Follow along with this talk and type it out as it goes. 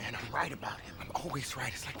right about him. I'm always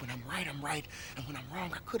right. It's like when I'm right, I'm right. And when I'm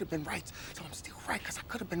wrong, I could have been right. So I'm still right because I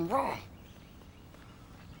could have been wrong.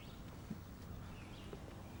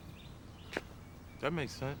 That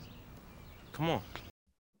makes sense. Come on.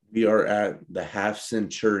 We are at the Half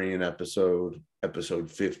Centurion episode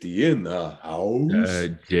 50 in the house.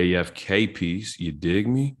 JFK piece. You dig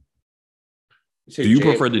me? Do you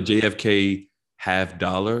prefer the JFK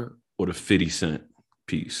 $50 or the 50-cent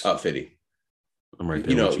piece? 50. I'm right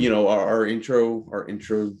there. You know, our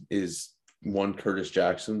intro is one Curtis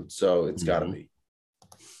Jackson, so it's got to be.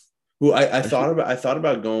 Who I thought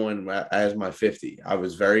about going as my 50. I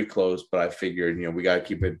was very close, but I figured, we got to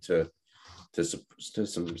keep it to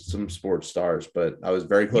some sports stars. But I was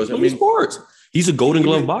very close. Sports. He's a Golden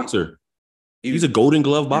Glove boxer. He's a Golden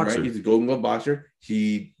Glove boxer. Right? He's a Golden Glove boxer.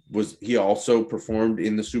 He also performed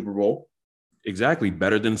in the Super Bowl. Exactly,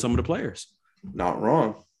 better than some of the players. Not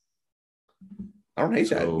wrong. I don't hate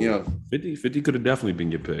that. 50 could have definitely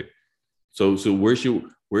been your pick. So where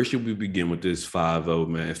should we begin with this 5-0,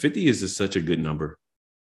 man? 50 is just such a good number.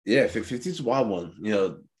 Yeah, 50 is a wild one.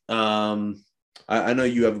 I know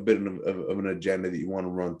you have a bit of an agenda that you want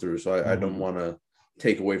to run through, so I don't want to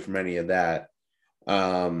take away from any of that.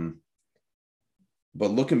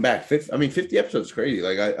 But looking back, 50 episodes is crazy.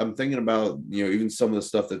 Like I'm thinking about, even some of the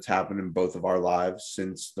stuff that's happened in both of our lives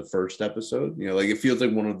since the first episode. Like it feels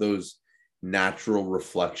like one of those natural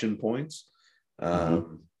reflection points.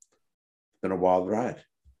 Been a wild ride.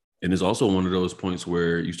 And it's also one of those points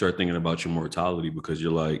where you start thinking about your mortality, because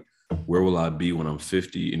you're like, where will I be when I'm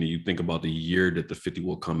 50? And then you think about the year that the 50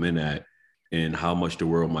 will come in at and how much the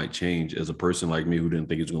world might change. As a person like me who didn't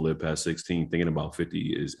think he was going to live past 16, thinking about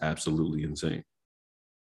 50 is absolutely insane.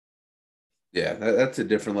 Yeah, that's a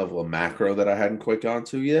different level of macro that I hadn't quite gone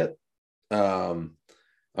to yet. But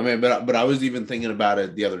I was even thinking about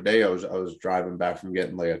it the other day. I was driving back from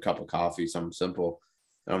getting like a cup of coffee, something simple.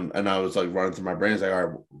 And I was like running through my brain. It's like, all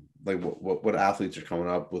right, like what athletes are coming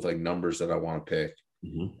up with like numbers that I want to pick.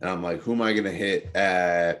 And I'm like, who am I going to hit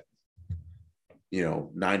at,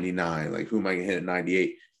 99? Like, who am I going to hit at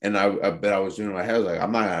 98? And I bet I was doing in my head, I was like,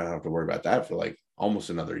 I'm not going to have to worry about that for like almost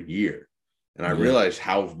another year. And I realized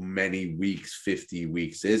how many weeks 50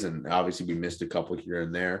 weeks is. And obviously we missed a couple here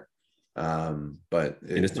and there. But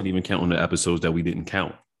it's not even counting the episodes that we didn't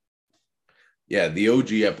count. Yeah, the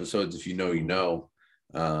OG episodes, if you know, you know.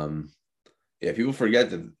 People forget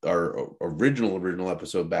that our original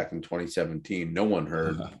episode back in 2017, no one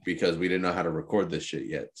heard because we didn't know how to record this shit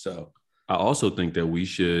yet. So I also think that we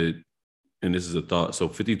should, and this is a thought, so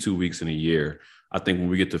 52 weeks in a year, I think when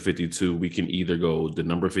we get to 52, we can either go the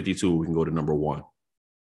number 52 or we can go to number 1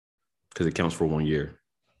 because it counts for 1 year.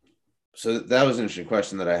 So that was an interesting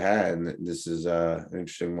question that I had, and this is an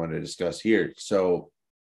interesting one to discuss here. So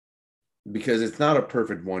because it's not a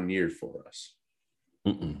perfect 1 year for us.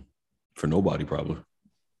 For nobody, probably.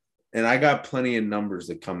 And I got plenty of numbers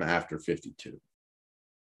that come after 52.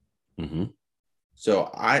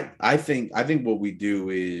 So I think what we do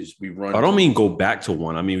is we run. I don't mean go back to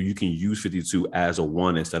 1. I mean, you can use 52 as a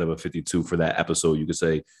 1 instead of a 52 for that episode. You could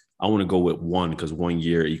say, I want to go with 1 because 1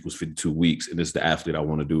 year equals 52 weeks. And it's the athlete I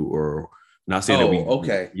want to do, or not saying that we.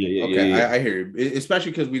 Okay. Yeah. I hear you.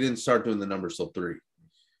 Especially because we didn't start doing the numbers till 3.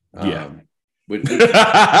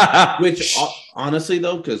 Which honestly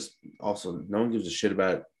though, because also no one gives a shit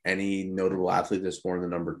about any notable athlete that's worn the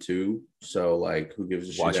number 2. So like, who gives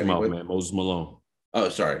a shit? Watch him out, man. Moses Malone. Oh,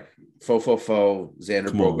 sorry.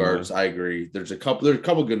 Xander Bogaerts. I agree. There's a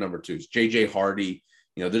couple good number 2s. JJ Hardy.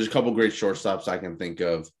 There's a couple great shortstops I can think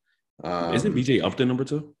of. Isn't BJ Upton number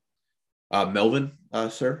 2? Melvin,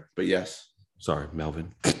 sir. But yes. Sorry,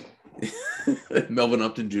 Melvin. Melvin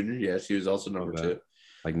Upton Jr. Yes, he was also number 2.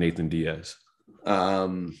 Like Nathan Diaz.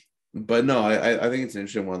 But no, I think it's an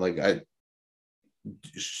interesting one.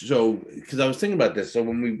 Because I was thinking about this. So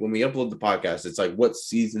when we upload the podcast, it's like, what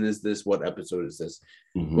season is this? What episode is this?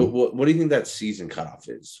 What do you think that season cutoff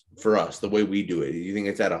is for us? The way we do it, do you think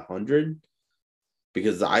it's at 100?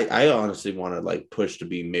 Because I honestly want to like push to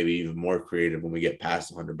be maybe even more creative when we get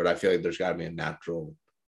past 100. But I feel like there's got to be a natural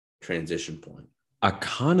transition point. I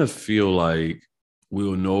kind of feel like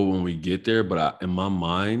we'll know when we get there, but in my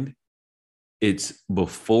mind, it's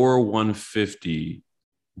before 150,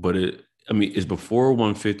 but it's before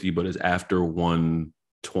 150, but it's after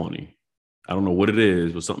 120. I don't know what it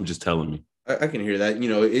is, but something just telling me. I can hear that.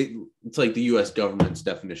 It's like the U.S. government's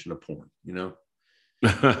definition of porn,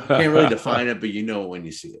 Can't really define it, but when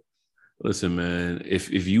you see it. Listen, man,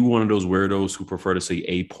 if you one of those weirdos who prefer to say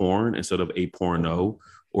a porn instead of a porno,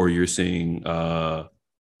 or you're seeing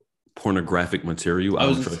pornographic material, I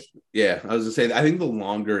was gonna say, I think the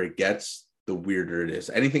longer it gets, the weirder it is.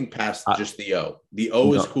 Anything past just the O. The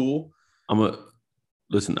O No. is cool.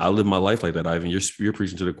 Listen, I live my life like that, Ivan. You're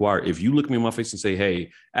preaching to the choir. If you look me in my face and say,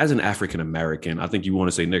 "Hey, as an African American," I think you want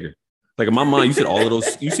to say "nigger." Like in my mind, you said all of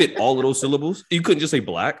those. You said all of those syllables. You couldn't just say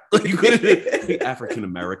black. Like you couldn't say African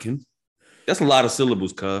American. That's a lot of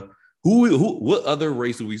syllables, cuz. What other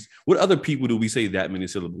race do we? What other people do we say that many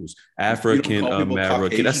syllables? African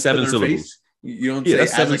American. That's 7 syllables. You don't say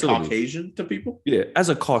as a syllables. Caucasian to people. Yeah, as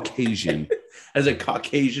a Caucasian, as a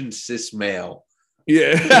Caucasian cis male.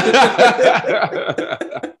 Yeah.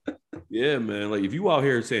 Yeah, man. Like if you out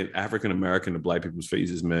here saying African American to black people's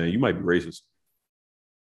faces, man, you might be racist.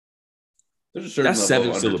 There's a certain that's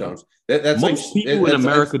level 7 of syllables. That's most like, people in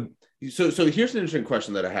America. So here's an interesting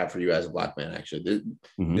question that I have for you as a black man. Actually,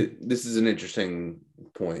 this is an interesting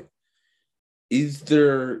point. Is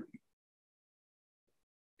there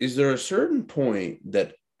a certain point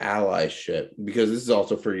that allyship, because this is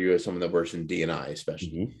also for you as someone that works in D&I,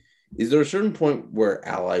 especially, is there a certain point where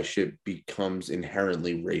allyship becomes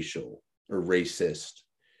inherently racial or racist?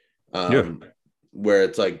 Where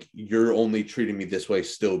it's like, you're only treating me this way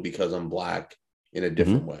still because I'm black in a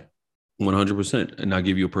different way. 100%. And I'll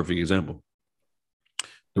give you a perfect example.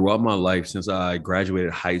 Throughout my life, since I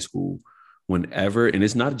graduated high school, whenever, and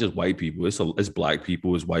it's not just white people, it's black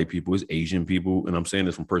people, it's white people, it's Asian people. And I'm saying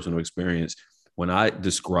this from personal experience. When I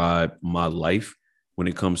describe my life, when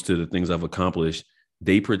it comes to the things I've accomplished,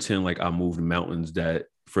 they pretend like I moved mountains that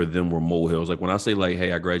for them were molehills. Like when I say like,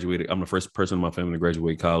 hey, I graduated, I'm the first person in my family to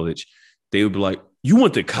graduate college. They would be like, you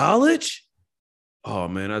went to college? Oh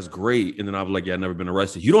man, that's great. And then I'd be like, yeah, I've never been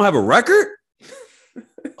arrested. You don't have a record?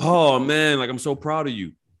 Oh man, like I'm so proud of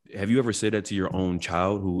you. Have you ever said that to your own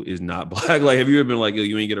child who is not black? Like, have you ever been like, yo,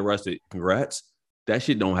 you ain't get arrested? Congrats. That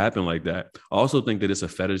shit don't happen like that. I also think that it's a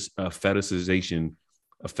fetishization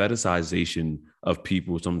of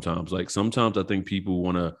people sometimes. Like sometimes I think people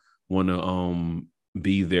want to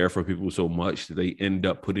be there for people so much that they end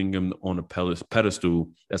up putting them on a pedestal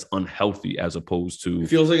that's unhealthy, as opposed to, it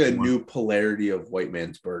feels like a new polarity of white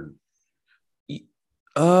man's burden.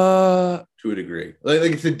 To a degree, like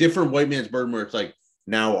it's a different white man's burden where it's like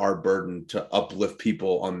now our burden to uplift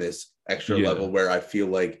people on this extra level, where I feel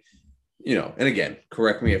like, you know, and again,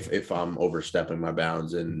 correct me if I'm overstepping my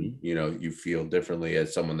bounds and, you know, you feel differently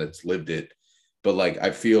as someone that's lived it. But like,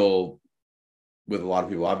 I feel with a lot of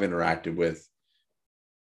people I've interacted with,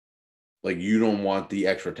 like, you don't want the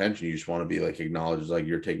extra attention. You just want to be like acknowledged, like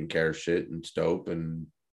you're taking care of shit and it's dope and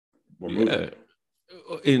we're moving.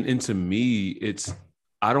 And to me,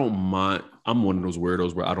 I don't mind. I'm one of those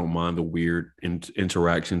weirdos where I don't mind the weird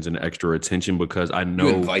interactions and extra attention, because I know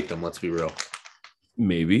you invite them. Let's be real.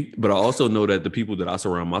 Maybe, but I also know that the people that I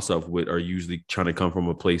surround myself with are usually trying to come from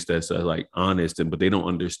a place that's like honest, but they don't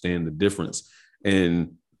understand the difference.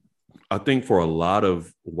 And I think for a lot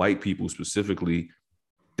of white people specifically,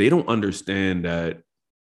 they don't understand that.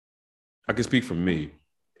 I can speak for me.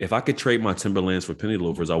 If I could trade my Timberlands for penny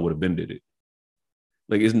loafers, I would have been did it.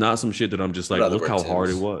 Like, it's not some shit that I'm just like, look how hard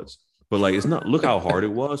it was. But like, it's not, look how hard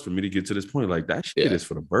it was for me to get to this point. Like, that shit is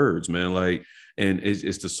for the birds, man. Like, and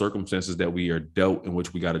it's the circumstances that we are dealt in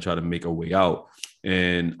which we got to try to make our way out.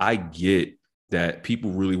 And I get that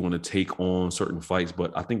people really want to take on certain fights,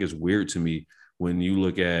 but I think it's weird to me when you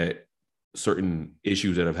look at certain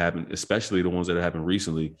issues that have happened, especially the ones that have happened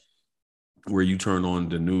recently, where you turn on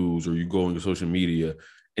the news or you go into social media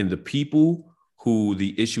and the people who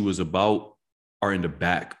the issue is about are in the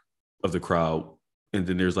back of the crowd. And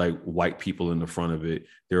then there's like white people in the front of it.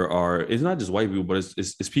 It's not just white people, but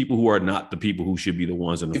it's people who are not the people who should be the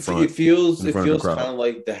ones in the front. It feels kind of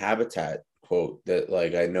like the Habitat quote that,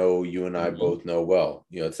 like, I know you and I both know well.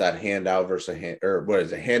 You know, it's that handout versus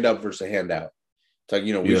handout versus handout. It's like,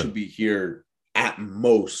 you know, we should be here at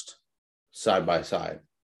most side by side.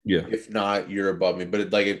 Yeah. If not, you're above me.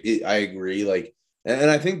 But I agree. Like, and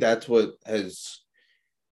I think that's what has,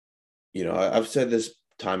 you know, I've said this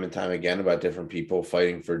time and time again about different people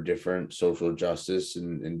fighting for different social justice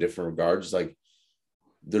in different regards. Like,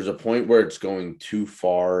 there's a point where it's going too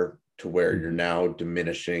far to where you're now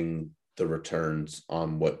diminishing the returns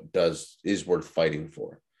on what is worth fighting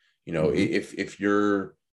for. You know, if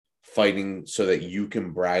you're fighting so that you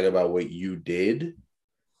can brag about what you did,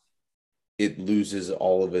 it loses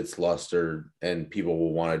all of its luster and people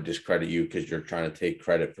will want to discredit you because you're trying to take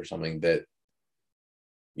credit for something that,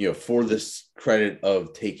 you know, for this credit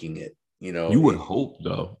of taking it, you know. You would hope,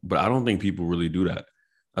 though, but I don't think people really do that.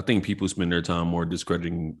 I think people spend their time more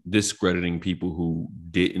discrediting people who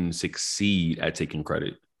didn't succeed at taking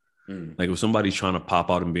credit. Like, if somebody's trying to pop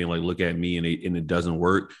out and being like, look at me, and it doesn't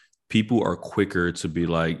work, people are quicker to be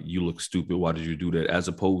like, you look stupid. Why did you do that? As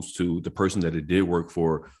opposed to the person that it did work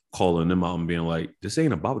for calling them out and being like, this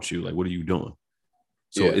ain't about you. Like, what are you doing?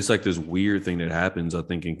 So it's like this weird thing that happens, I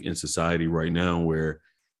think, in society right now where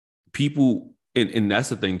people, and that's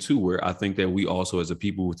the thing too, where I think that we also as a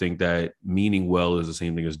people think that meaning well is the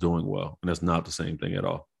same thing as doing well. And that's not the same thing at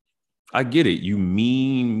all. I get it. You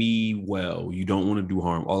mean me well. You don't want to do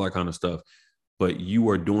harm, all that kind of stuff. But you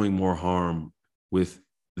are doing more harm with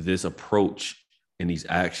this approach and these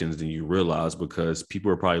actions than you realize, because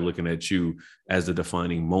people are probably looking at you as the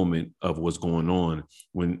defining moment of what's going on,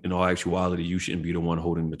 when in all actuality, you shouldn't be the one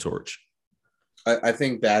holding the torch. I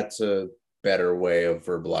think that's a better way of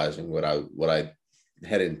verbalizing what I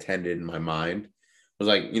had intended in my mind. I was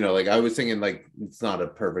like, like I was thinking like it's not a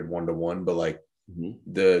perfect one-to-one, but like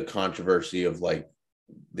the controversy of like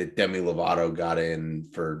that Demi Lovato got in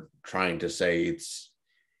for trying to say it's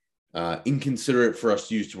inconsiderate for us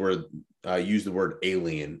to use the word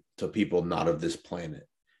alien to people not of this planet.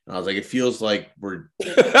 And I was like, it feels like we're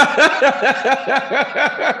wait,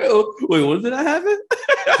 when did that happen?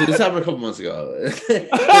 So this happened a couple months ago. this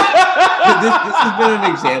has been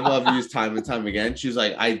an example I've used time and time again. She's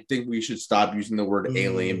like, I think we should stop using the word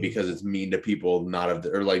alien because it's mean to people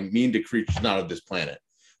mean to creatures not of this planet.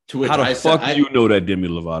 To which how the fuck do you know that, Demi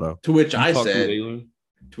Lovato? To which I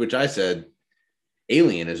said,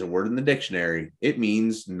 alien is a word in the dictionary. It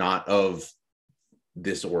means not of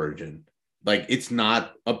this origin. Like it's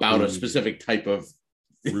not about a specific type of.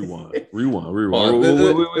 Rewind. Wait. Let me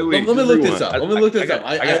look this up.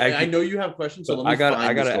 I know you have questions, so let me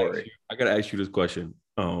find the story. I gotta ask you this question.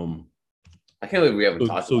 I can't believe we haven't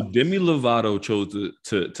talked. So Demi Lovato chose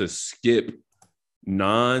to skip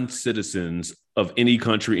non-citizens of any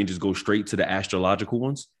country and just go straight to the astrological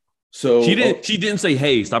ones. So she didn't say,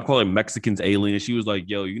 hey, stop calling Mexicans aliens. She was like,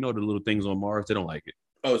 yo, the little things on Mars, they don't like it.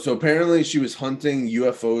 Oh, so apparently she was hunting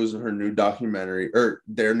UFOs in her new documentary, or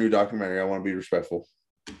their new documentary. I want to be respectful.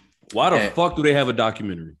 Why the fuck do they have a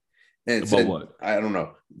documentary? And about what? I don't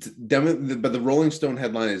know. But the Rolling Stone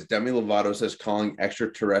headline is Demi Lovato says calling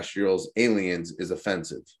extraterrestrials aliens is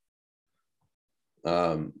offensive.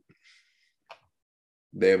 They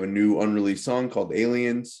have a new unreleased song called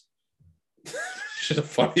Aliens. Just a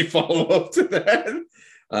funny follow-up to that.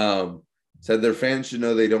 Said their fans should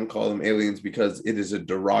know they don't call them aliens because it is a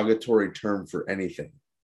derogatory term for anything.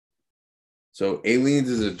 So aliens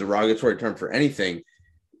is a derogatory term for anything,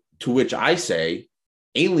 to which I say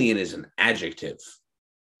alien is an adjective.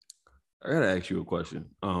 I gotta ask you a question.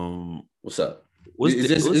 What's up?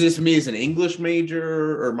 Is this me as an English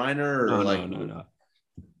major or minor? Or no.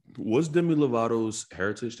 What's Demi Lovato's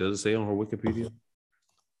heritage? Does it say on her Wikipedia?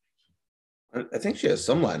 I think she has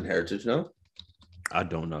some Latin heritage, no? I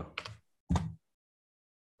don't know.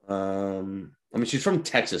 She's from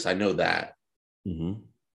Texas. I know that. Mm-hmm.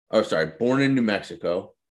 Oh, sorry. Born in New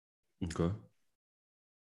Mexico. Okay.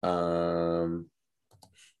 Her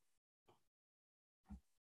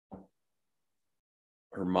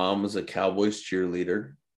mom was a Cowboys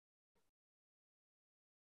cheerleader.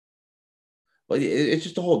 But it's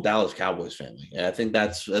just the whole Dallas Cowboys family. And I think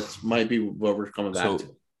that's might be what we're coming back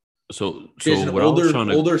to. So she has an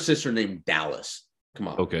older sister named Dallas. Come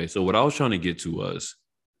on. Okay, so what I was trying to get to was,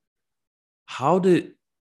 how did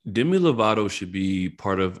Demi Lovato should be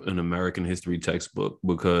part of an American history textbook?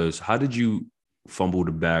 Because how did you fumble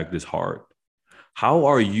the bag this hard? How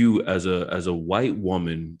are you as a white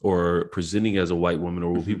woman, or presenting as a white woman,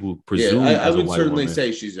 or people presume I would certainly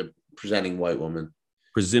say she's a presenting white woman.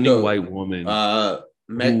 White woman.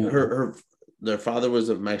 Their father was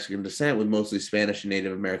of Mexican descent with mostly Spanish and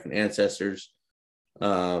Native American ancestors.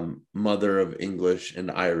 Mother of English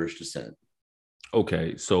and Irish descent.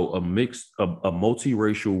 Okay, so a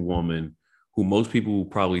multiracial woman who most people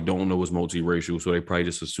probably don't know is multiracial, so they probably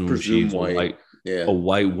just assume she's white. A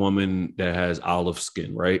white woman that has olive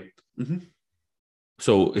skin, right? Mm-hmm.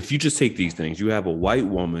 So if you just take these things, you have a white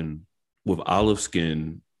woman with olive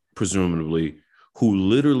skin, presumably, who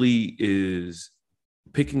literally is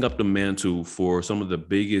picking up the mantle for some of the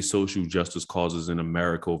biggest social justice causes in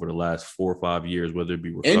America over the last 4 or 5 years, whether it be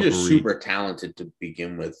recovery. And just super talented to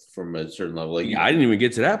begin with from a certain level. I didn't even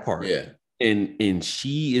get to that part. Yeah. And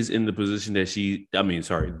she is in the position that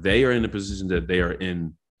they are in the position that they are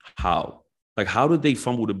in. How? Like, how did they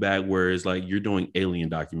fumble the bag where it's like you're doing alien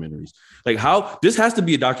documentaries? Like, how this has to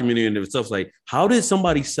be a documentary in itself. Like, how did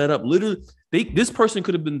somebody set up literally? This person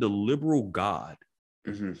could have been the liberal god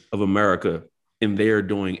of America, and they are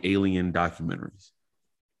doing alien documentaries.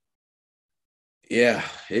 Yeah,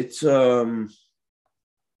 it's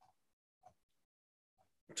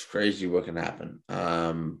crazy what can happen.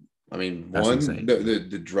 I mean, That's one, insane. the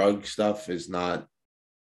drug stuff is not.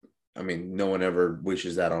 I mean, no one ever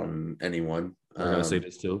wishes that on anyone. I gotta say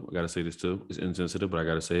this too. It's insensitive, but I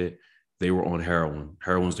gotta say it. They were on heroin.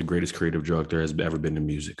 Heroin's the greatest creative drug there has ever been in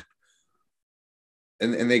music.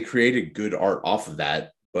 And they created good art off of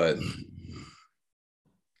that, but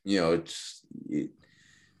it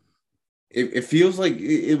feels like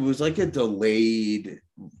it was like a delayed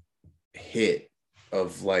hit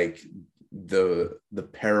of like the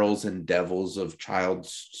perils and devils of child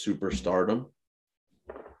superstardom.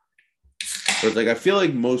 But it's like I feel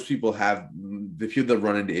like most people have the people that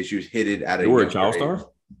run into issues hit it at They were a child star?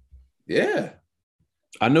 Yeah.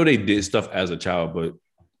 I know they did stuff as a child, but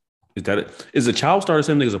is a child star the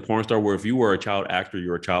same thing as a porn star? Where if you were a child actor,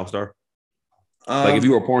 you're a child star. Like if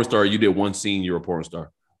you were a porn star, you did one scene, you're a porn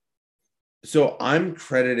star. So I'm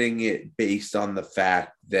crediting it based on the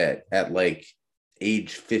fact that at like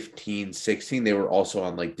age 15, 16, they were also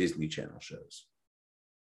on like Disney Channel shows.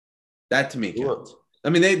 That to me counts. I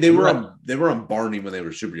mean, they were on Barney when they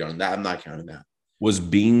were super young. That I'm not counting that. Was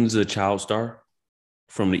Beans a child star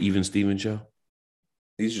from the Even Stevens show?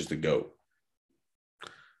 He's just a goat.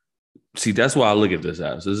 See, that's why I look at this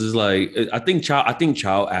as. This is like I think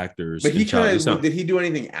child actors. But did he do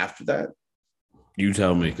anything after that? You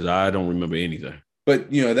tell me, because I don't remember anything.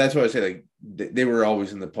 But that's why I say like they were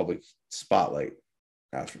always in the public spotlight.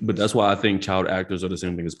 But that's why I think child actors are the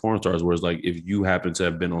same thing as porn stars. Whereas, like, if you happen to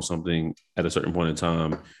have been on something at a certain point in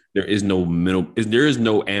time, there is no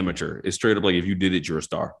amateur. It's straight up like if you did it, you're a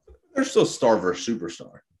star. There's still star versus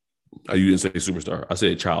superstar. Oh, you didn't say superstar. I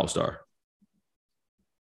said child star.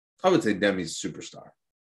 I would say Demi's superstar.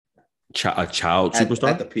 A child superstar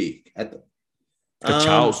at the peak. A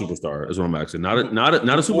child superstar is what I'm asking. Not a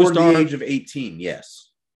superstar. Before the age of 18, yes.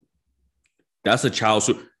 That's a child.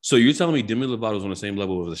 So you're telling me Demi Lovato is on the same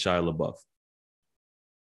level as Shia LaBeouf?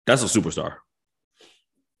 That's a superstar.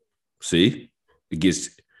 See, it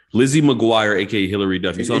gets Lizzie McGuire, aka Hillary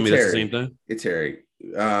Duff. You telling me that's the same thing? It's Harry.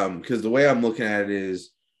 Because the way I'm looking at it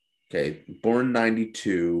is, okay, born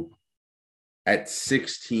 92. At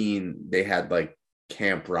 16, they had like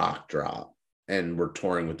Camp Rock drop and were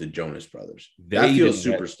touring with the Jonas Brothers. That feels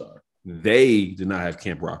superstar. They did not have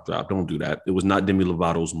Camp Rock drop. Don't do that. It was not Demi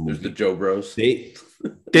Lovato's movie. There's the Joe Bros.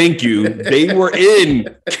 Thank you. They were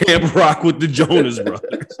in Camp Rock with the Jonas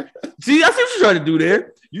Brothers. See, that's what you're trying to do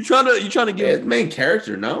there. You trying to get the main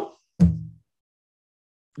character, no?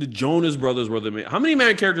 The Jonas Brothers were the main. How many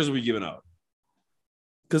main characters are we giving out?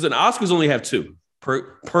 Because an Oscars only have two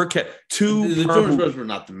per two. The Jonas Brothers were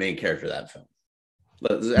not the main character of that film.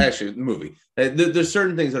 Actually, the movie. There's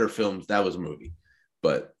certain things that are films. That was a movie,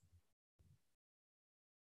 but.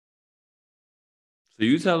 So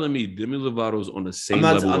you telling me Demi Lovato's on the same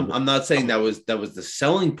level? I'm not saying that was the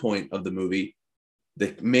selling point of the movie.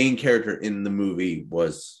 The main character in the movie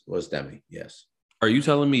was Demi. Yes. Are you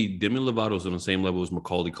telling me Demi Lovato's on the same level as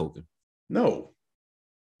Macaulay Culkin? No.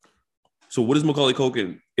 So what is Macaulay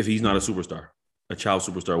Culkin if he's not a superstar, a child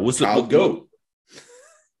superstar? What's child goat?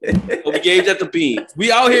 We gauge at the beans.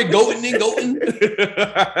 We out here goating and goating.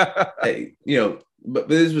 Hey, but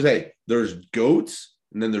this was there's goats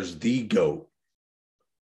and then there's the goat.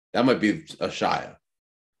 That might be a Shia.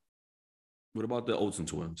 What about the Olsen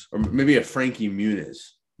twins? Or maybe a Frankie Muniz.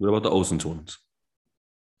 What about the Olsen twins?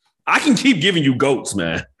 I can keep giving you goats,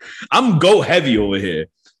 man. I'm goat heavy over here.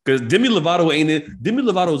 Because Demi Lovato ain't it. Demi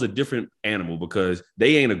Lovato is a different animal because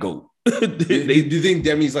they ain't a goat. Do you think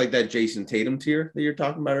Demi's like that Jason Tatum tier that you're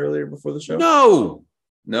talking about earlier before the show? No.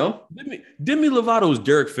 Demi Lovato is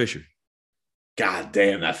Derek Fisher. God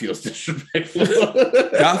damn, that feels disrespectful.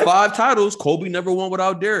 Got 5 titles. Kobe never won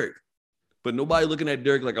without Derek. But nobody looking at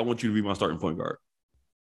Derek like, I want you to be my starting point guard.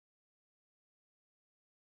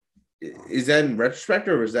 Is that in retrospect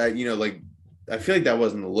or was that, like, I feel like that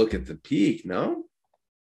wasn't a look at the peak, no?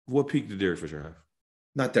 What peak did Derek Fisher have?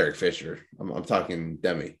 Not Derek Fisher. I'm talking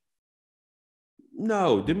Demi.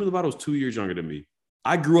 No, Demi Lovato's 2 years younger than me.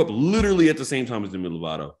 I grew up literally at the same time as Demi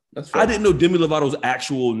Lovato. That's fair. I didn't know Demi Lovato's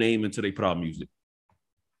actual name until they put out music.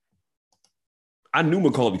 I knew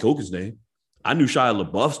Macaulay Culkin's name. I knew Shia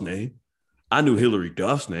LaBeouf's name. I knew Hillary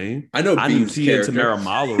Duff's name. I knew Tia and Tamara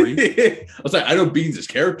Mallory. I was like, I know Beans'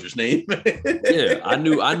 character's name. Yeah, I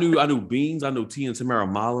knew Beans. I know Tia and Tamara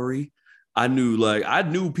Mallory. I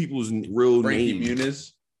knew people's real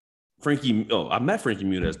names. Frankie Muniz. I met Frankie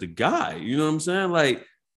Muniz, the guy. You know what I'm saying? Like,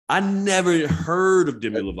 I never heard of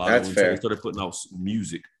Demi Lovato until he started putting out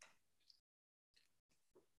music.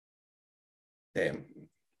 Damn.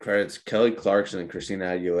 Credits Kelly Clarkson and Christina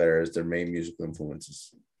Aguilera as their main musical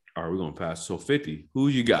influences. All right, we're going to pass. So 50. Who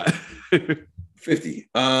you got? 50.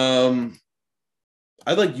 I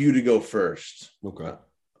I'd like you to go first. Okay.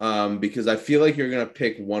 Because I feel like you're gonna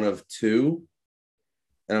pick one of two,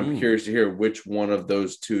 and I'm curious to hear which one of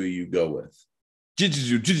those two you go with.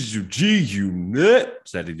 You nut.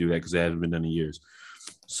 Sad to do that because it hasn't been done in years.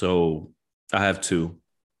 So I have two.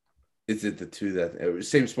 Is it the two that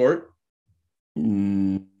same sport?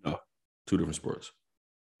 No, two different sports.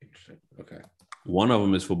 Interesting. Okay. One of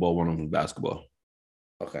them is football. One of them is basketball.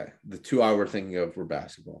 Okay. The two I were thinking of were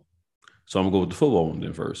basketball. So I'm gonna go with the football one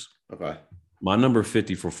then first. Okay. My number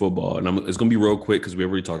 50 for football, and it's gonna be real quick because we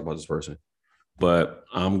already talked about this person, but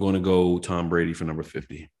I'm gonna go Tom Brady for number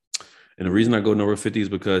 50. And the reason I go number 50 is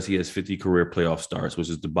because he has 50 career playoff starts, which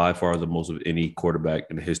is by far the most of any quarterback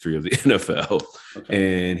in the history of the NFL.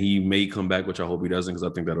 Okay. And he may come back, which I hope he doesn't, because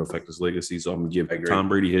I think that'll affect his legacy. So I'm going to give Tom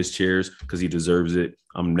Brady his cheers because he deserves it.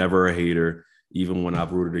 I'm never a hater. Even when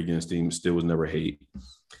I've rooted against him, still was never hate.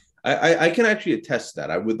 I can actually attest to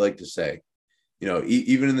that. I would like to say,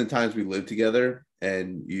 even in the times we lived together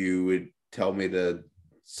and you would tell me to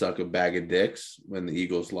suck a bag of dicks when the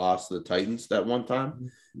Eagles lost to the Titans that one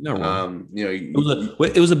time. No,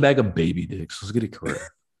 it was a bag of baby dicks. Let's get it correct.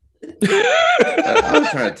 I was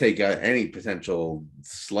trying to take out any potential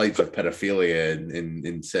slights of pedophilia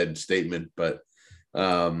in said statement, but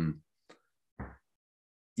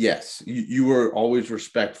yes, you were always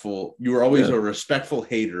respectful. You were always a respectful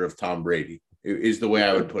hater of Tom Brady, is the way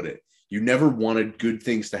I would put it. You never wanted good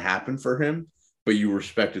things to happen for him, but you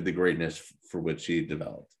respected the greatness for which he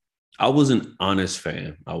developed. I was an honest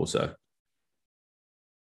fan, I would say.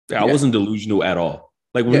 I wasn't delusional at all.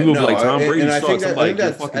 Like when people like Tom Brady sucks, I'm like,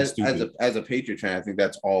 you're fucking stupid. As a Patriot fan, I think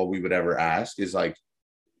that's all we would ever ask is like,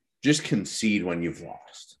 just concede when you've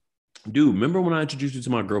lost. Dude, remember when I introduced you to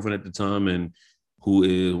my girlfriend at the time, and who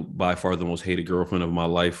is by far the most hated girlfriend of my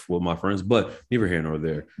life with my friends, but neither here nor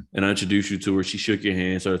there. And I introduced you to her. She shook your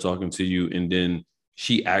hand, started talking to you, and then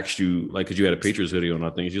she asked you, like, because you had a Patriots video, and I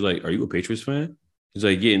think she's like, "Are you a Patriots fan?" She's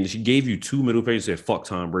like, "Yeah." And she gave you two middle pages and said, "Fuck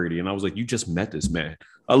Tom Brady." And I was like, "You just met this man."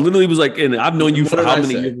 I literally was like, and I've known you for how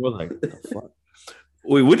many years? We're like, fuck.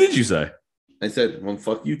 Wait, what did you say? I said, "Well,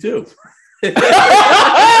 fuck you too." I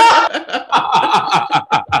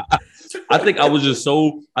think I was just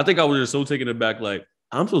so taken aback. Like,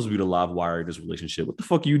 I'm supposed to be the live wire in this relationship. What the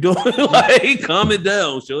fuck are you doing? Like, calm it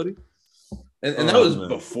down, shorty. And that was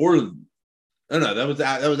before. No,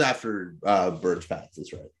 that was after Birds Pats.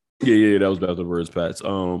 That's right. Yeah, that was after Birds Pats.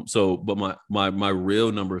 But my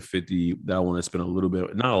real number 50 that I want to spend a little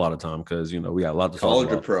bit, not a lot of time, because we got a lot to college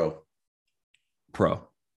talk about. Or pro.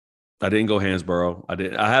 I didn't go Hansborough. I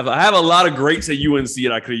have a lot of greats at UNC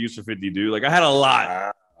that I could have used for 50, dude. Like I had a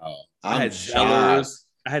lot. Wow. I had Zellers.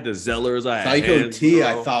 I had the Zellers. I had Psycho Hansborough. T.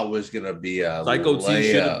 I thought was gonna be a Psycho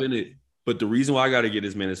T should have been it. But the reason why I got to get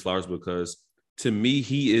this man his flowers because to me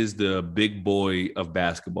he is the big boy of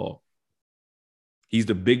basketball. He's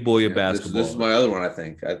the big boy of basketball. This is my other one, I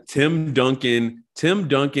think. Tim Duncan. Tim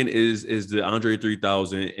Duncan is the Andre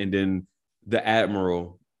 3000, and then the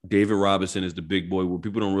Admiral David Robinson is the big boy. What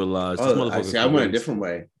people don't realize. I went a different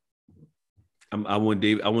way. I want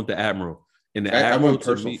the Admiral. And the I Admiral went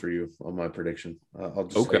personal for you on my prediction. I'll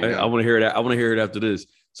just okay. I want to hear that. I want to hear it after this.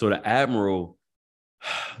 So the Admiral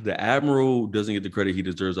doesn't get the credit he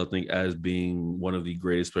deserves, I think, as being one of the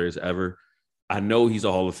greatest players ever. I know he's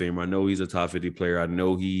a Hall of Famer. I know he's a top 50 player. I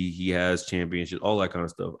know he has championships, all that kind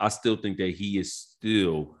of stuff. I still think that he is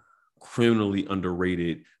still criminally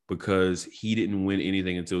underrated because he didn't win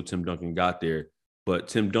anything until Tim Duncan got there. But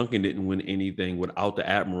Tim Duncan didn't win anything without the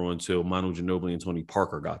Admiral until Manu Ginobili and Tony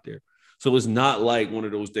Parker got there. So it's not like one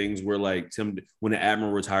of those things where like when the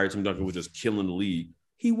Admiral retired, Tim Duncan was just killing the league.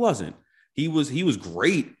 He wasn't. He was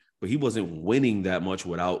great, but he wasn't winning that much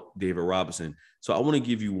without David Robinson. So I want to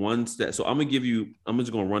give you one stat. So I'm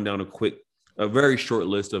just going to run down a very short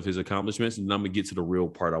list of his accomplishments, and then I'm going to get to the real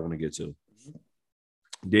part I want to get to.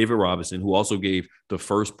 David Robinson, who also gave the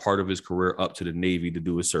first part of his career up to the Navy to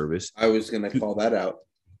do his service. I was going to call that out.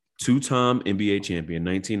 Two-time NBA champion,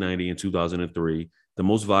 1990 and 2003. The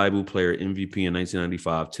most valuable player, MVP in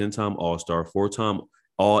 1995. 10-time All-Star, 4-time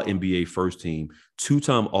All-NBA first team,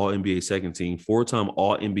 2-time All-NBA second team, 4-time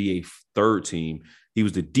All-NBA third team. He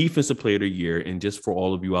was the defensive player of the year. And just for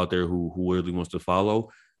all of you out there who really wants to follow,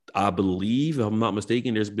 I believe, if I'm not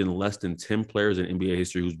mistaken, there's been less than 10 players in NBA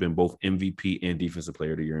history who's been both MVP and defensive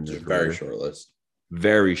player of the year in their career. Very short list.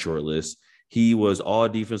 Very short list. He was all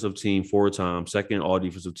defensive team 4 times, second all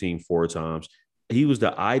defensive team 4 times. He was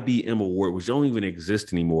the IBM award, which don't even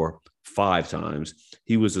exist anymore, 5 times.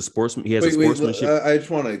 He was a sportsman. He has a sportsmanship. I just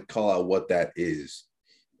want to call out what that is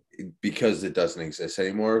because it doesn't exist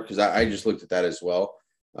anymore. Because I just looked at that as well.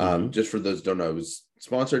 Just for those who don't know, it was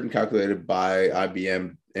sponsored and calculated by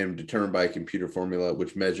IBM and determined by a computer formula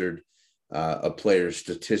which measured a player's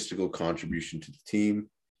statistical contribution to the team.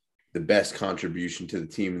 The best contribution to the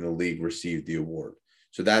team in the league received the award.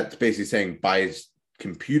 So that's basically saying by his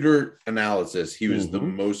computer analysis, he was the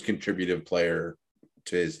most contributive player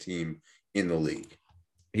to his team in the league.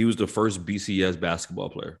 He was the first BCS basketball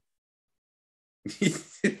player.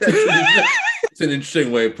 It's an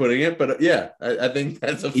interesting way of putting it, but yeah, I think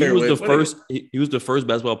that's a fair way of putting it. He was the first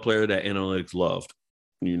basketball player that analytics loved,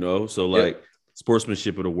 so like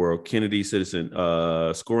sportsmanship of the world, Kennedy Citizen,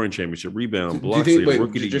 scoring championship, rebound, block,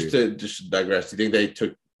 rookie to digress, do you think they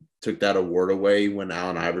took that award away when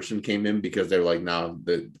Allen Iverson came in because they were like, no,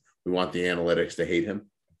 we want the analytics to hate him?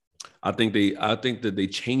 I think that they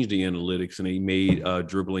changed the analytics and they made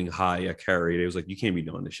dribbling high a carry. They was like, you can't be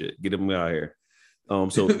doing this shit. Get him out of here.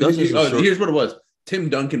 So here's what it was. Tim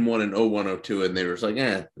Duncan won in 01-02, and they were just like,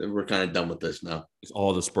 we're kind of done with this now. It's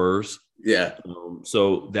all the Spurs. Yeah.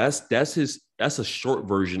 So that's a short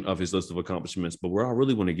version of his list of accomplishments. But where I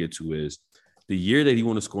really want to get to is the year that he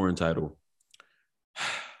won a scoring title.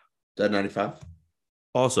 That 95?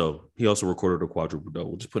 He also recorded a quadruple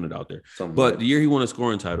double. Just putting it out there. The year he won a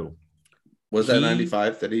scoring title. Was that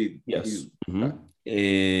 95 that he? Yes.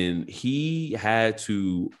 And he had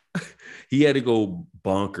to go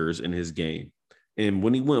bonkers in his game. And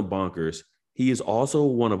when he went bonkers, he is also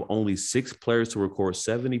one of only 6 players to record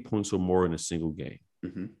 70 points or more in a single game.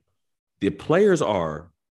 Mm-hmm. The players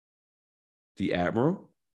are the Admiral,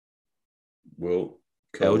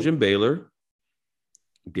 Elgin Baylor,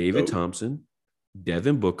 David Thompson,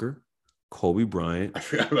 Devin Booker, Kobe Bryant, I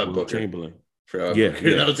forgot about Booker. Chamberlain.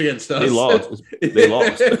 That was against us. They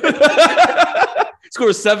lost.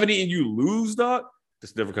 Score 70 and you lose, dog.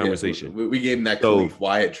 That's a different conversation. We gave him that Khalif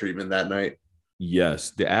Wyatt treatment that night.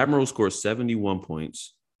 Yes, the Admiral scored 71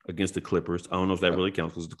 points against the Clippers. I don't know if that really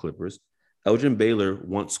counts because the Clippers. Elgin Baylor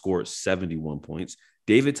once scored 71 points.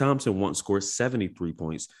 David Thompson once scored 73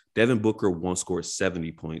 points. Devin Booker once scored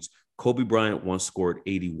 70 points. Kobe Bryant once scored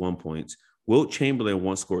 81 points. Wilt Chamberlain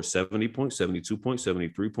once scored 70 points, 72 points,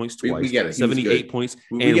 73 points twice. We get it. 78 points.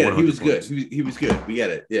 He was good. He was good. We get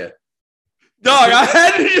it. Yeah. Dog, I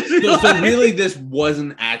had it. So really, this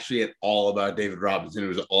wasn't actually at all about David Robinson. It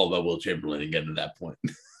was all about Wilt Chamberlain and getting to that point.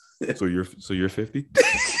 So you're 50?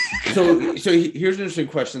 So here's an interesting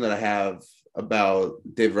question that I have about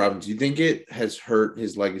David Robinson. Do you think it has hurt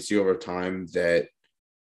his legacy over time that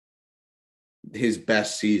his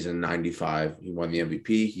best season, 95, he won the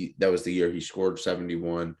MVP. That was the year he scored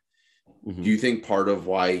 71. Mm-hmm. Do you think part of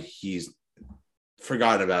why he's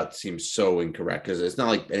forgotten about seems so incorrect? Because it's not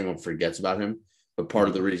like anyone forgets about him, but part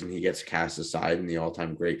of the reason he gets cast aside in the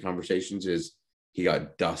all-time great conversations is he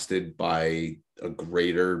got dusted by a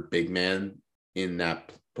greater big man in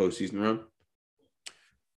that postseason run.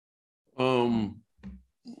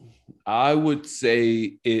 I would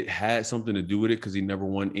say it had something to do with it because he never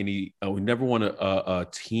won a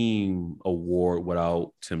team award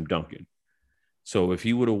without Tim Duncan. So if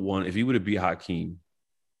he would have beat Hakeem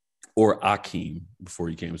or Akeem before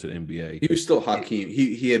he came to the NBA, he was still Hakeem.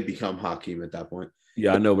 He had become Hakeem at that point.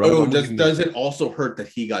 Yeah, I know. But does it also hurt that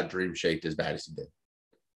he got dream shaked as bad as he did?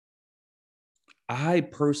 I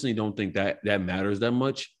personally don't think that matters that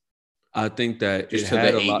much. I think that just to the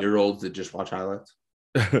 8-year-olds that just watch highlights.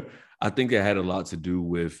 I think it had a lot to do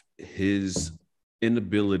with his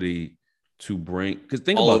inability to bring. Because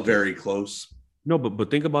think all about very close. No, but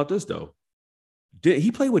think about this though.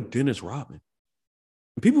 He played with Dennis Rodman.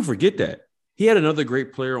 People forget that he had another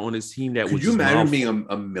great player on his team that was. Could you imagine being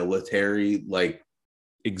a military like?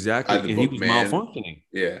 Exactly, and he was malfunctioning.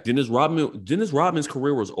 Yeah, Dennis Rodman's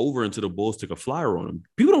career was over until the Bulls took a flyer on him.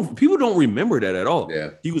 People don't remember that at all.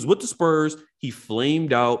 Yeah, he was with the Spurs. He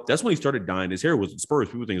flamed out. That's when he started dying. His hair was the Spurs.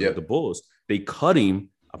 People think it was the Bulls. They cut him.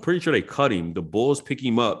 I'm pretty sure they cut him. The Bulls pick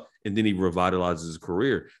him up, and then he revitalizes his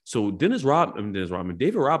career. So David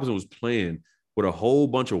Robinson was playing with a whole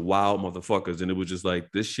bunch of wild motherfuckers, and it was just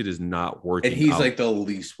like this shit is not working. And he's like the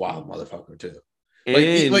least wild motherfucker too.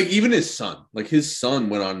 Like even his son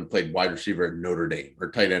went on and played wide receiver at Notre Dame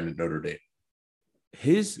or tight end at Notre Dame.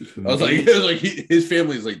 His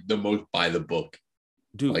family is like the most by the book.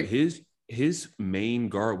 Dude, like his main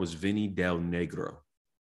guard was Vinny Del Negro.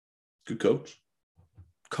 Good coach.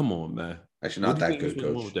 Come on, man. Actually, not that good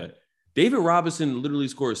coach. David Robinson literally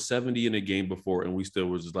scored 70 in a game before, and we still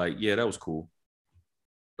was just like, yeah, that was cool.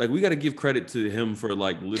 Like, we got to give credit to him for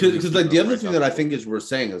like literally. Because like the other thing that I think is worth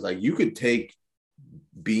saying is like you could take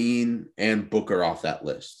Bean and Booker off that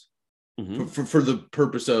list for the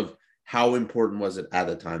purpose of how important was it at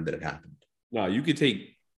the time that it happened. No, you could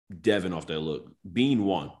take Devin off that look. Bean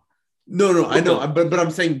won. No, I know, but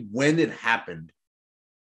I'm saying when it happened,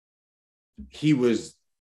 he was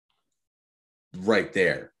right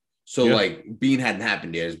there. So like Bean hadn't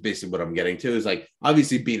happened yet is basically what I'm getting to. Is like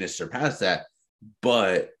obviously Bean has surpassed that,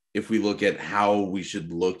 but if we look at how we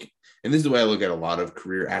should look, and this is the way I look at a lot of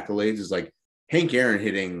career accolades, is like Hank Aaron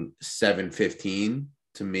hitting 715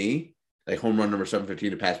 to me, like home run number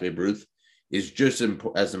 715 to pass Babe Ruth, is just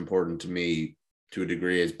as important to me to a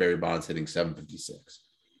degree as Barry Bonds hitting 756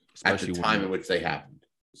 especially at the time in which they happened.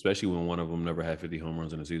 Especially when one of them never had 50 home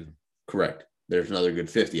runs in a season. Correct. There's another good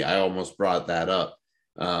 50. I almost brought that up.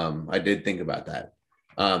 I did think about that.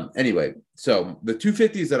 Anyway, so the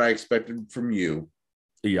 250s that I expected from you.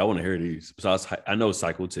 Yeah, I want to hear these. Besides, I know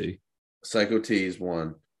Psycho T. Psycho T is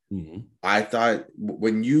one. Mm-hmm. I thought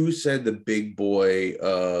when you said the big boy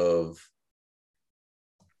of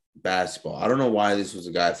basketball, I don't know why this was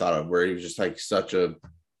a guy I thought of, where he was just like such a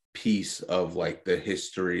piece of like the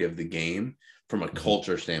history of the game from a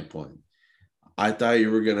culture standpoint. I thought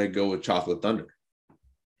you were gonna go with Chocolate Thunder,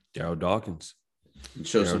 Daryl Dawkins, and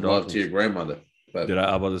show some love to your grandmother. But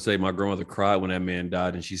I about to say my grandmother cried when that man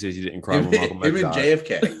died, and she said she didn't cry when Malcolm X died.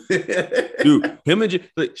 JFK, dude, him and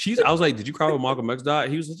I was like, did you cry when Malcolm X died?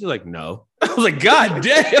 He was like, no. I was like, God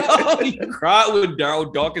damn, you cried when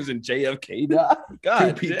Daryl Dawkins and JFK died.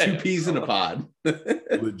 God, two peas in a pod.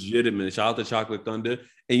 Legitimate. Shout out to Chocolate Thunder.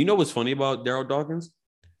 And you know what's funny about Daryl Dawkins?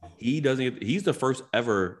 He's the first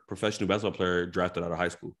ever professional basketball player drafted out of high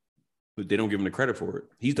school, but they don't give him the credit for it.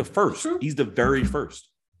 He's the first. Sure. He's the very first.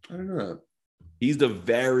 I don't know. He's the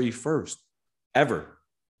very first ever.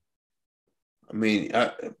 I mean,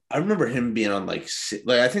 I remember him being on like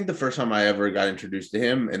I think the first time I ever got introduced to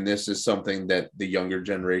him, and this is something that the younger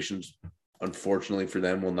generations, unfortunately for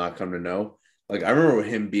them, will not come to know. Like I remember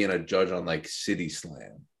him being a judge on like City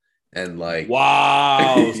Slam, and like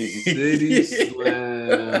wow, City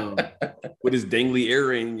Slam with his dangly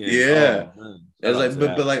earring. Yeah, it was like,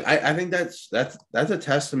 but like I think that's a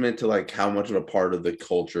testament to like how much of a part of the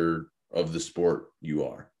culture of the sport you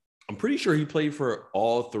are. I'm pretty sure he played for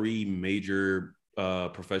all three major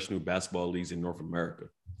professional basketball leagues in North America.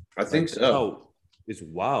 I think so. It's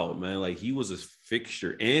wild, man. Like he was a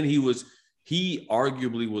fixture, and he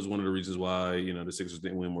arguably was one of the reasons why the Sixers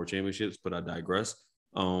didn't win more championships. But I digress.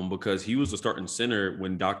 Because he was the starting center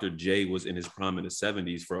when Dr. J was in his prime in the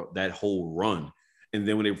 70s for that whole run, and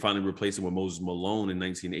then when they finally replaced him with Moses Malone in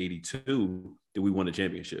 1982, did we won the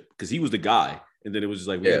championship because he was the guy, and then it was just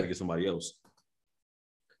like we had to get somebody else.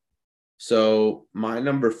 So my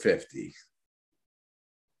number 50.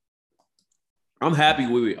 I'm happy.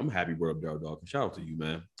 I'm happy brought up Daryl Dawkins. Shout out to you,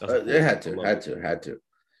 man. It had to.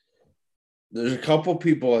 There's a couple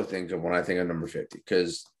people I think of when I think of number 50,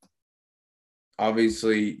 because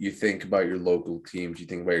obviously you think about your local teams, you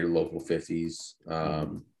think about your local 50s.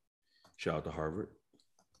 Shout out to Harvard.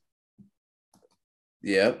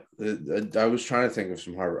 Yeah, I was trying to think of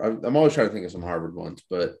some Harvard. I'm always trying to think of some Harvard ones,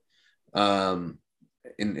 but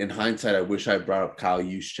in hindsight, I wish I brought up Kyle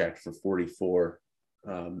Juszczyk for 44.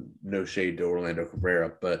 No shade to Orlando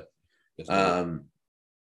Cabrera, but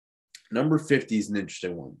number 50 is an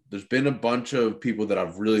interesting one. There's been a bunch of people that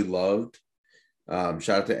I've really loved. Shout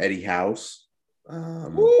out to Eddie House.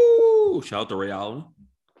 Shout out to Ray Allen.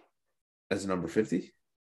 As number 50?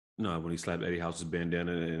 No, when he slapped Eddie House's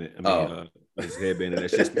bandana and his headband and that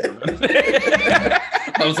shit.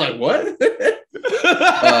 I was like, what?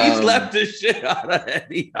 He slapped the shit out of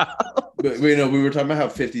Eddie House. But we were talking about how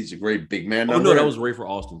 50 is a great big man number. Oh no, that was Ray for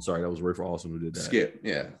Austin. Sorry, that was Ray for Austin who did that. Skip,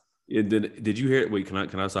 yeah. And then did you hear it? Wait, can I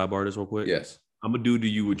sidebar this real quick? Yes. I'm gonna do to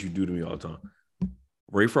you what you do to me all the time.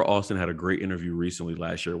 Ray for Austin had a great interview recently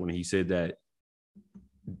last year when he said that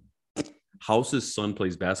House's son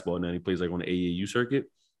plays basketball now. He plays like on the AAU circuit.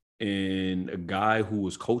 And a guy who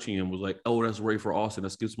was coaching him was like, "Oh, that's Ray for Austin.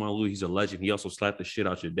 That's Skip Smiley. He's a legend. He also slapped the shit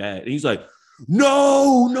out your dad." And he's like,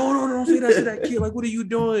 No, don't say that to that kid. Like, what are you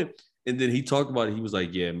doing? And then he talked about it. He was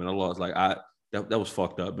like, "Yeah, man, I lost. Like, that was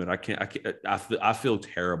fucked up, man. I feel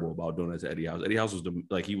terrible about doing that to Eddie House. Eddie House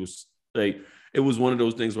was it was one of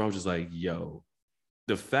those things where I was just like, yo,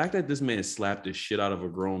 the fact that this man slapped the shit out of a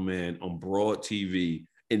grown man on broad TV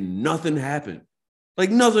and nothing happened.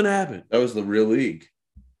 Like, nothing happened. That was the real league.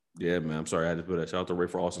 Yeah, man. I'm sorry I had to put that. Shout out to Ray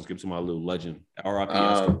for Austin. Skip to my little legend. RIP.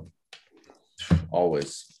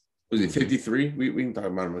 Always. Was he 53? We can talk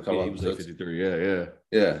about him in a couple episodes. He was like 53.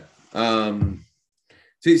 Yeah.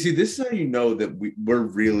 See, this is how you know that we're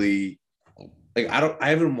really like I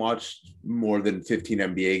haven't watched more than 15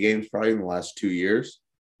 NBA games probably in the last 2 years.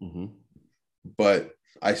 Mm-hmm. But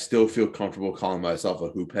I still feel comfortable calling myself a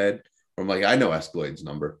hoop head. I'm like, I know Escalade's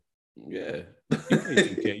number. Yeah. You play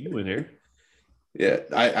 2K. You in here. Yeah,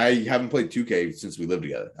 I haven't played 2K since we lived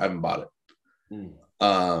together. I haven't bought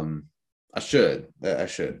it. I should.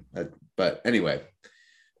 But anyway,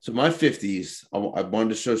 so my 50s, I wanted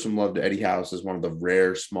to show some love to Eddie House as one of the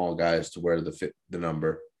rare small guys to wear the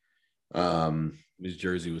number. His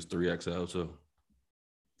jersey was 3XL, so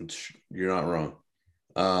you're not wrong.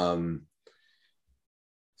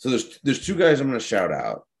 So there's two guys I'm going to shout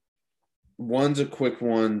out. One's a quick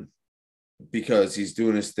one because he's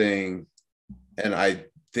doing his thing, and I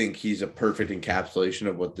think he's a perfect encapsulation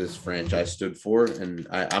of what this franchise stood for. And